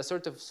can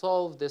sort of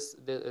solve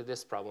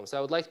this problem. So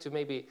I would like to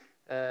maybe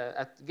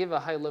give a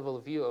high-level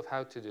view of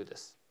how to do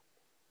this.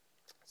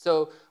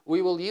 So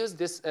we will use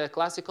this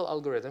classical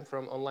algorithm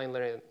from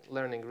online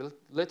learning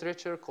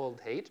literature called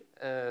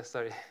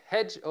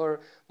hedge or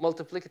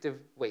multiplicative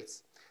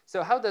weights.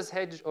 So how does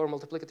hedge or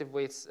multiplicative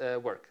weights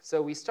work? So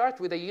we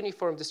start with a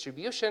uniform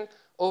distribution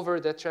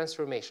over the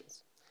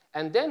transformations.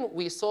 And then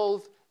we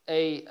solve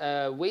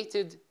a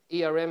weighted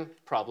ERM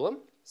problem.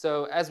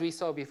 So as we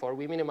saw before,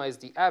 we minimize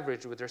the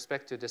average with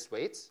respect to this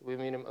weights. We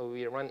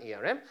run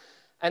ERM.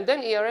 And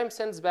then ERM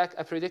sends back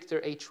a predictor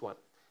H1.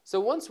 So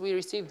once we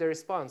receive the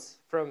response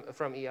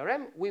from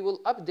ERM, we will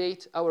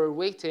update our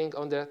weighting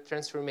on the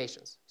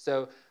transformations.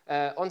 So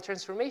on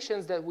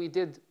transformations that we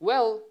did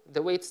well,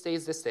 the weight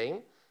stays the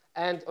same.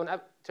 And on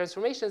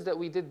transformations that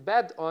we did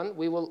bad on,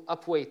 we will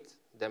upweight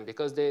them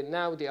because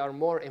now they are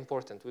more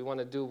important. We want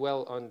to do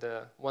well on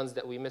the ones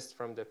that we missed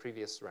from the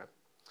previous round.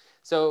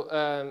 So,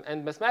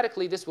 and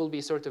mathematically, this will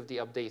be sort of the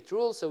update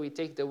rule. So we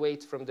take the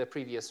weight from the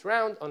previous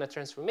round on a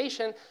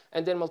transformation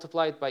and then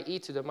multiply it by e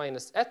to the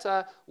minus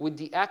eta with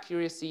the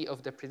accuracy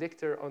of the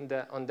predictor on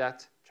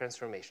that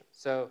transformation.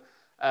 So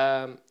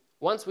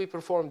once we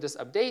perform this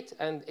update,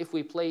 and if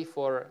we play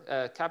for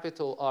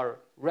capital R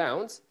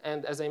rounds,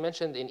 and as I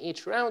mentioned, in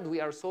each round, we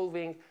are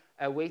solving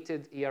a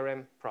weighted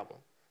ERM problem.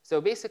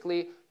 So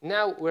basically,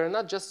 now we're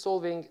not just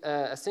solving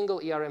a single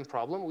ERM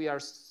problem. We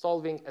are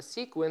solving a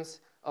sequence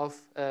of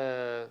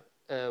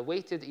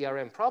weighted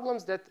ERM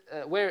problems that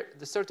where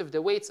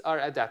the weights are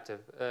adaptive.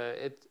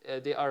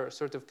 They are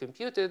sort of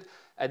computed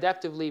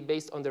adaptively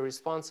based on the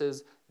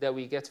responses that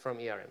we get from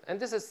ERM. And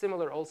this is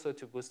similar also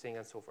to boosting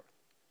and so forth.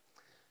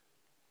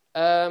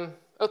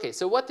 Okay,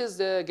 so what is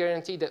the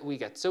guarantee that we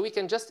get? So we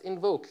can just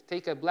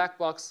take a black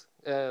box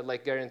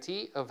like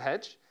guarantee of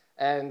hedge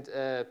and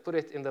put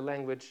it in the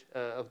language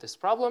of this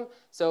problem.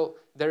 So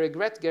the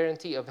regret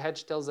guarantee of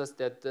hedge tells us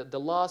that the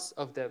loss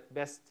of the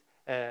best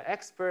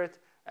expert.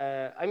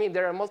 I mean,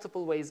 there are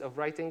multiple ways of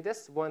writing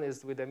this. One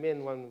is with a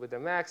min, one with a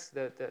max.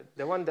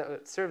 The one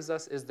that serves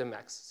us is the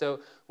max. So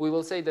we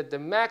will say that the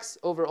max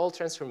over all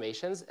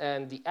transformations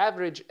and the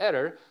average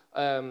error,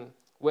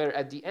 where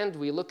at the end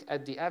we look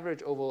at the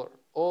average over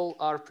all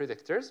our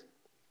predictors,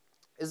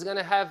 is going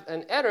to have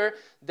an error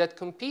that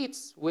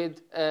competes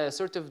with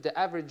sort of the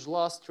average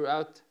loss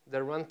throughout the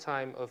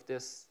runtime of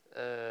this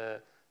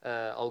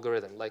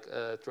algorithm, like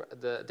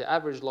the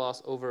average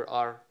loss over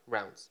our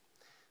rounds.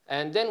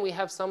 And then we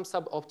have some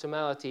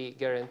suboptimality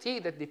guarantee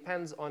that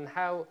depends on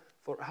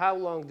for how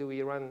long do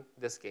we run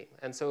this game.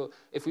 And so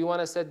if we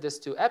want to set this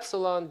to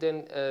epsilon,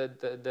 then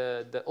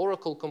the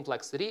oracle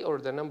complexity, or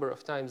the number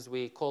of times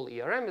we call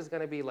ERM, is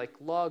going to be like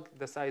log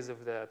the size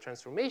of the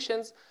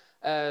transformations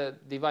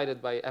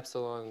divided by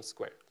epsilon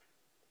squared.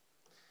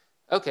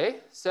 Okay,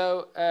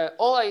 so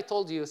all I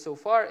told you so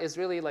far is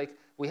really like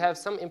we have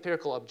some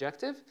empirical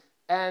objective,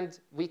 and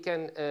we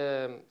can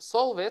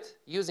solve it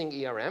using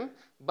ERM,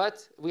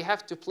 but we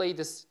have to play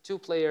this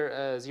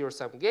two-player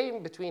zero-sum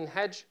game between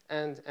hedge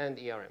and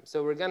ERM.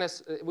 So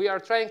we are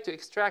trying to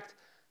extract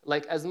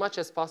like as much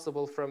as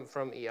possible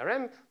from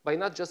ERM by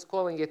not just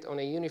calling it on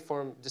a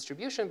uniform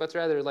distribution, but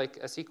rather like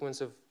a sequence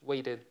of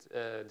weighted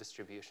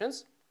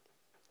distributions.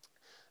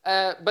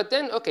 But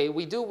then, okay,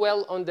 we do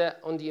well on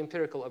the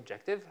empirical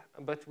objective,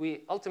 but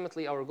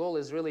ultimately our goal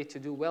is really to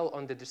do well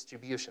on the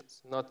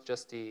distributions, not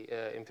just the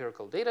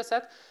empirical data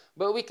set.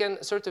 But we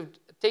can sort of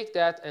take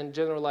that and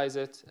generalize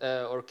it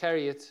or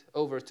carry it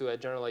over to a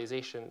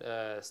generalization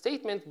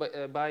statement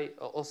by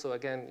also,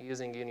 again,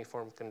 using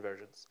uniform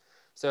convergence.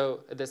 So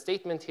the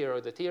statement here,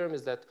 or the theorem,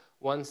 is that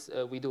once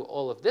we do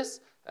all of this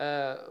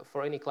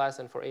for any class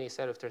and for any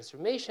set of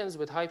transformations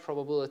with high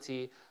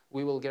probability,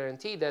 we will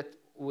guarantee that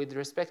with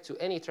respect to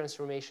any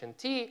transformation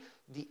T,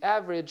 the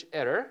average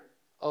error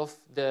of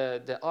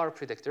the R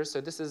predictor, so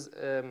this is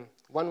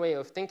one way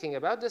of thinking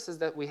about this is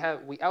that we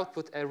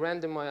output a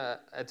random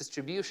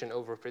distribution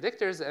over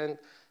predictors, and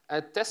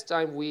at test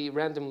time, we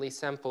randomly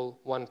sample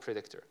one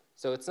predictor.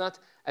 So it's not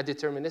a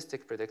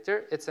deterministic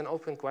predictor. It's an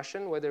open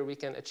question whether we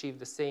can achieve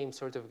the same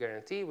sort of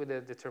guarantee with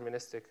a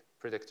deterministic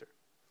predictor.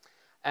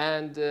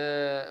 And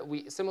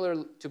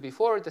similar to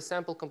before, the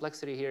sample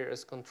complexity here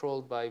is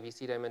controlled by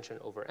VC dimension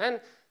over n,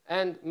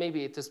 and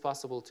maybe it is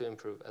possible to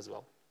improve as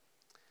well.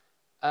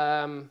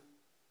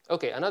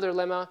 Okay, another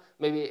lemma,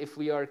 maybe if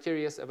we are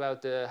curious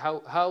about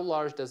how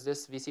large does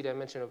this VC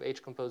dimension of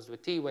H composed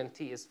with T when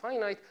T is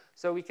finite,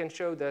 so we can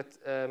show that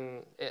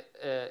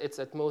it's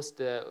at most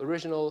the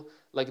original,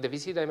 like the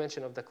VC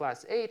dimension of the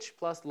class H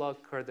plus log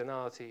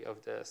cardinality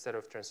of the set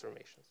of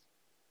transformations.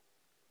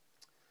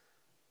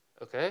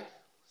 Okay,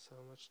 so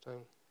much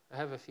time. I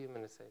have a few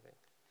minutes, I think.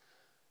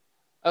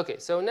 Okay,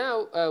 so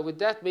now with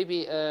that,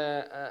 maybe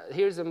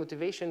here's a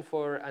motivation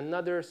for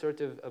another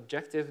sort of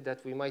objective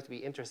that we might be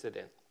interested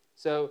in.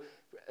 So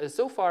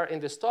far in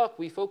this talk,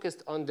 we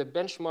focused on the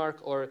benchmark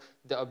or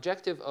the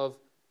objective of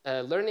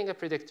learning a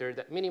predictor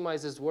that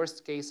minimizes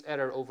worst case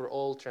error over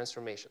all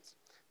transformations.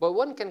 But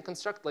one can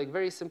construct like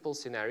very simple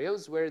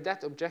scenarios where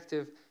that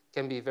objective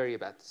can be very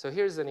bad. So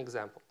here's an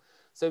example.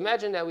 So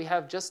imagine that we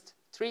have just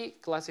 3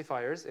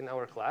 classifiers in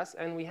our class,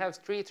 and we have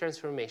 3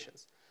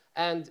 transformations.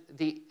 And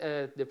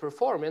the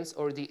performance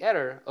or the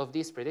error of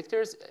these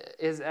predictors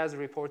is as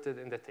reported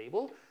in the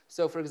table.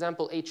 So for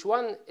example,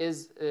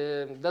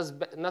 H1 does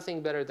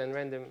nothing better than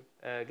random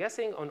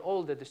guessing on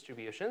all the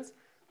distributions,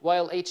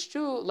 while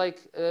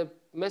H2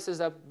 messes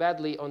up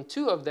badly on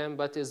 2 of them,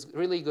 but is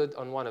really good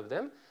on 1 of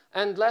them.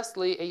 And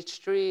lastly,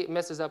 H3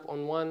 messes up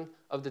on 1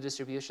 of the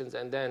distributions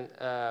and then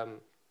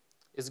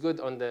is good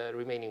on the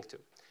remaining 2.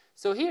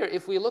 So here,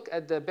 if we look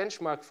at the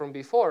benchmark from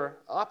before,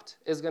 opt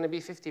is going to be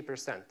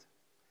 50%.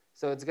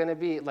 So it's going to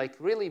be like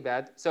really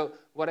bad. So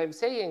what I'm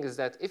saying is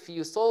that if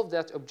you solve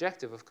that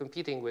objective of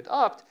competing with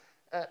opt,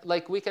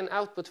 like we can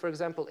output, for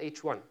example,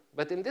 H1.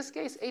 But in this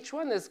case,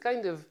 H1 is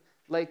kind of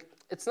like,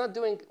 it's not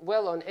doing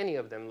well on any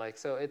of them. Like,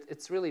 so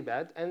it's really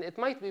bad. And it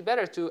might be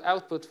better to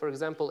output, for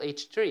example,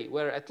 H3,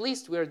 where at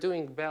least we're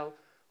doing well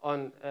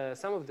on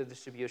some of the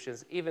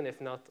distributions, even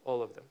if not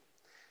all of them.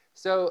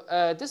 So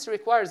this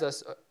requires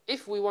us,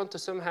 if we want to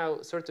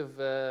somehow sort of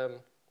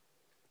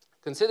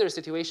consider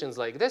situations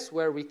like this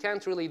where we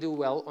can't really do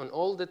well on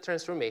all the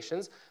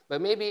transformations, but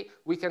maybe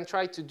we can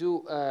try to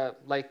do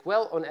like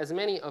well on as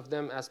many of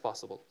them as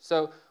possible.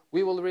 So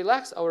we will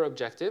relax our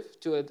objective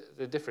to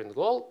a different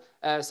goal.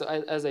 So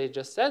as I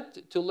just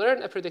said, to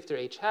learn a predictor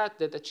H hat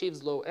that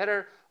achieves low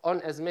error on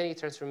as many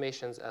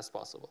transformations as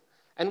possible.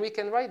 And we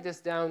can write this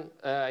down,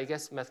 I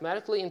guess,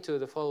 mathematically into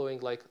the following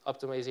like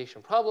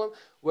optimization problem,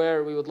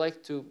 where we would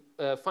like to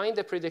find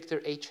a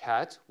predictor H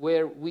hat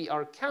where we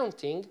are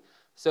counting.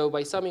 So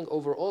by summing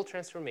over all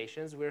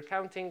transformations, we're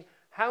counting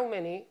how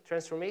many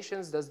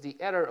transformations does the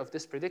error of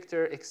this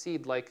predictor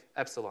exceed like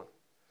epsilon.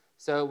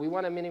 So we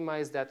want to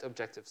minimize that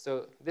objective.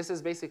 So this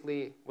is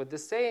basically what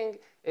this saying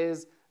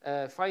is,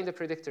 find a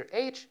predictor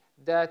H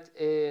that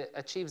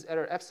achieves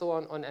error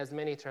epsilon on as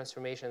many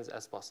transformations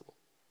as possible.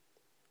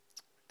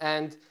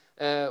 And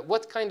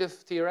what kind of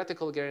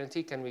theoretical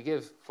guarantee can we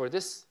give for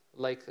this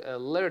like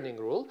learning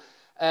rule?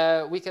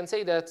 We can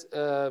say that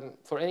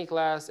for any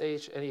class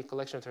H, any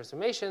collection of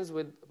transformations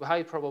with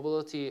high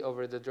probability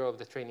over the draw of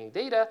the training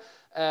data,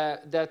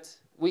 that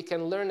we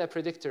can learn a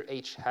predictor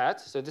H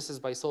hat. So this is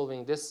by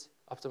solving this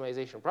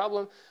optimization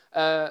problem.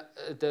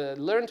 The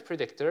learned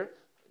predictor,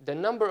 the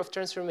number of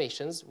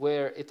transformations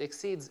where it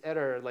exceeds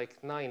error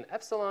like 9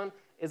 epsilon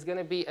is going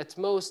to be at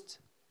most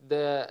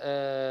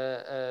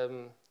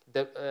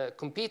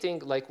competing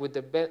like with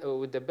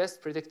the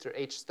best predictor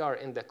H star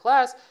in the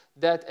class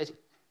that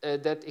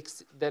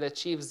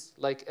achieves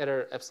like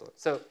error epsilon.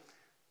 So,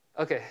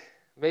 okay,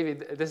 maybe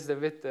this is a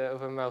bit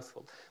of a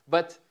mouthful,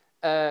 but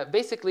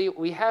basically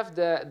we have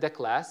the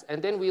class,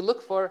 and then we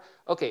look for,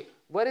 okay,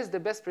 what is the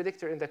best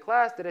predictor in the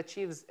class that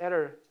achieves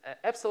error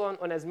epsilon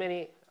on as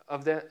many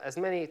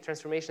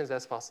transformations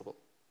as possible?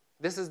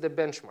 This is the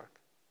benchmark,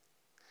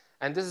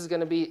 and this is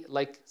going to be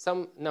like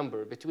some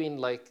number between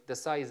like the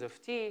size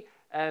of t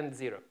and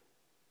 0.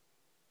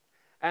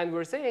 And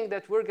we're saying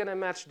that we're going to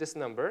match this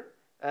number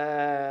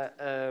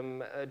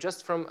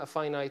just from a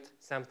finite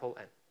sample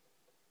n.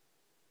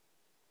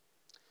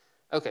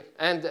 Okay,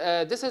 and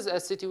this is a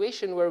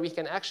situation where we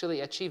can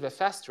actually achieve a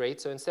fast rate.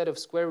 So instead of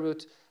square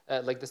root,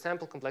 like the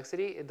sample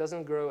complexity, it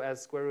doesn't grow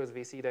as square root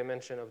VC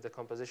dimension of the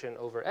composition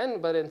over n,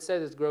 but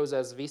instead it grows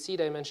as VC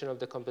dimension of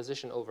the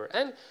composition over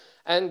n.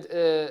 And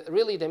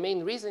really the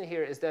main reason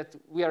here is that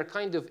we are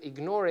kind of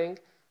ignoring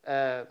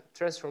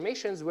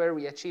transformations where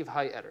we achieve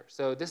high error.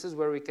 So this is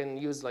where we can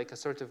use like a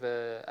sort of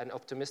an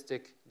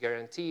optimistic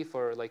guarantee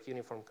for like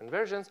uniform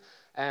convergence,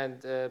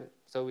 and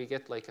so we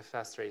get like a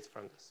fast rate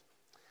from this.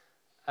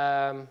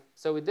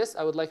 So with this,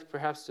 I would like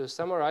perhaps to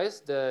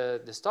summarize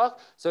this talk.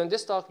 So in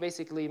this talk,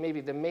 basically,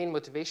 maybe the main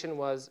motivation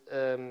was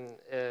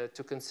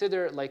to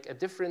consider like a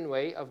different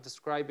way of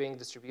describing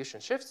distribution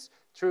shifts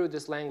through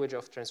this language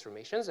of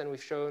transformations. And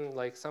we've shown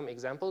like some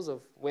examples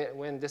of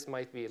when this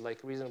might be like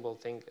reasonable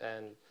thing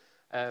and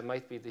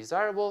might be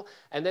desirable.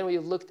 And then we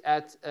looked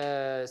at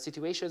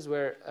situations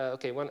where,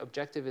 okay, one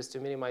objective is to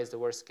minimize the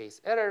worst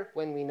case error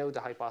when we know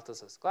the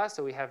hypothesis class.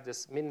 So we have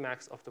this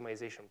min-max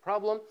optimization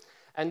problem.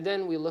 And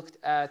then we looked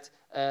at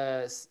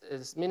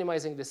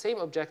minimizing the same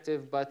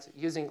objective, but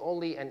using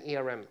only an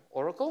ERM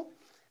oracle.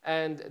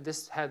 And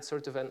this had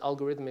sort of an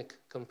algorithmic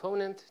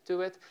component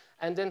to it.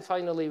 And then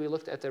finally, we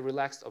looked at a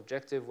relaxed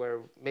objective where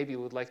maybe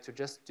we would like to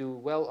just do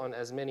well on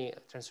as many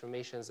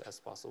transformations as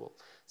possible.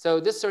 So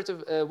this sort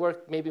of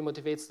work maybe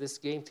motivates this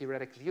game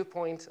theoretic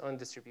viewpoint on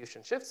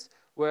distribution shifts,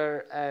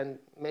 and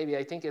maybe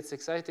I think it's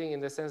exciting in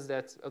the sense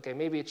that, okay,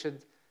 maybe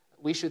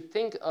we should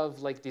think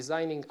of like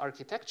designing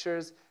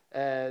architectures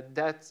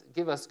that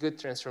give us good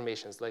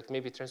transformations, like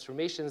maybe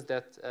transformations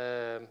that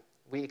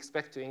we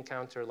expect to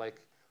encounter like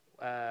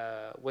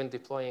when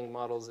deploying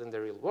models in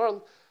the real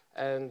world.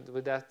 And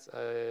with that,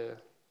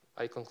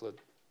 I conclude.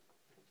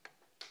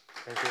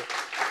 Thank you.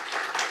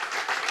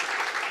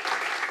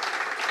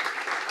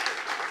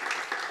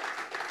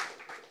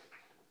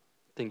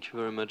 Thank you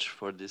very much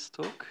for this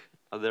talk.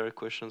 Are there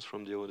questions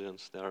from the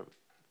audience? There have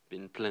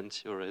been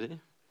plenty already.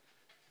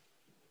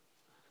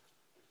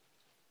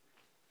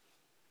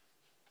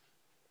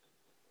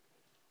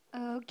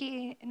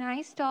 Okay,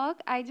 nice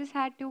talk. I just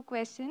had two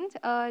questions.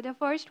 The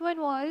first one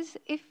was,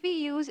 if we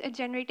use a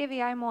generative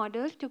AI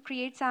model to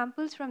create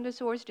samples from the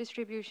source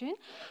distribution,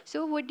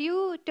 so would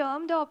you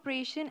term the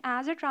operation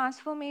as a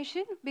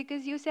transformation?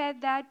 Because you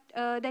said that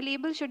the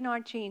label should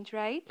not change,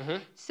 right? Mm-hmm.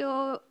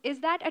 So is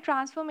that a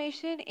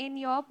transformation in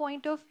your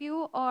point of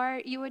view,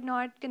 or you would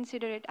not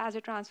consider it as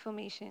a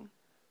transformation?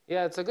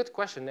 Yeah, it's a good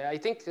question. I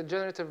think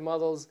generative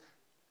models,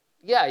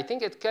 yeah, I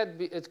think it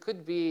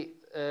could be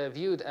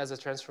viewed as a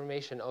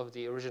transformation of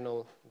the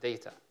original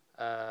data.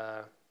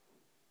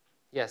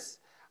 Yes,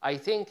 I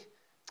think,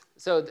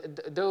 so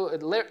though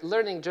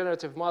learning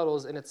generative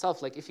models in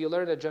itself, like if you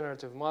learn a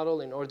generative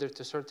model in order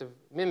to sort of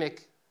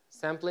mimic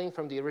sampling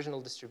from the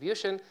original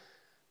distribution,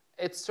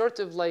 it's sort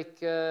of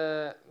like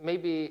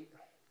maybe,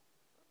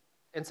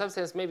 in some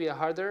sense, maybe a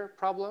harder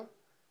problem.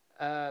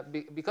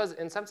 Because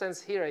in some sense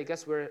here, I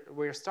guess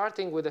we're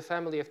starting with a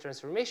family of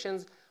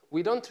transformations.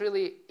 We don't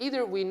really,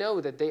 either we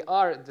know that they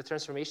are the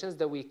transformations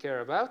that we care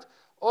about,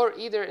 or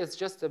either it's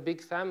just a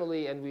big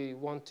family and we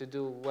want to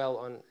do well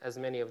on as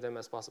many of them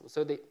as possible.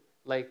 So they,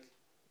 like,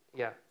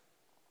 yeah.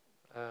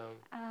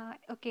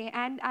 Okay,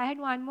 and I had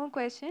one more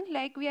question.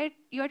 Like,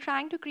 you're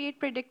trying to create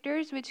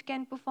predictors which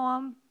can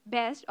perform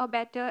best or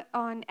better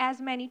on as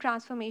many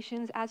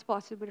transformations as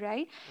possible,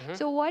 right? Mm-hmm.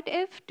 So what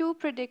if two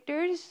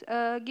predictors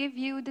give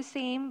you the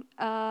same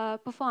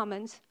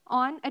performance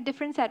on a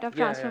different set of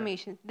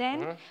transformations?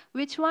 Then mm-hmm.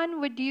 which one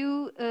would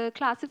you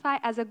classify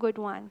as a good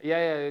one?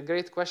 Yeah,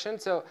 great question.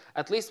 So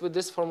at least with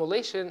this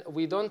formulation,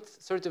 we don't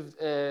sort of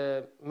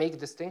make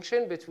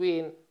distinction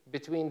between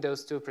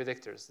those two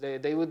predictors.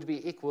 They would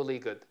be equally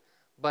good.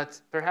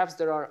 But perhaps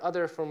there are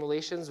other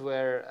formulations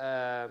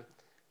where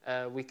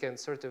we can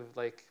sort of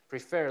like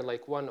prefer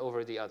like one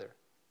over the other.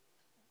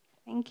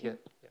 Thank you.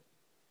 Yeah.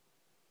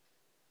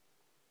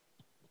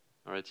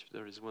 All right, if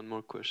there is one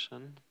more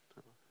question.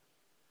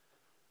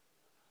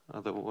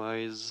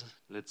 Otherwise,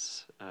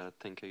 let's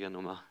thank again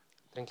Omar.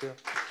 Thank you.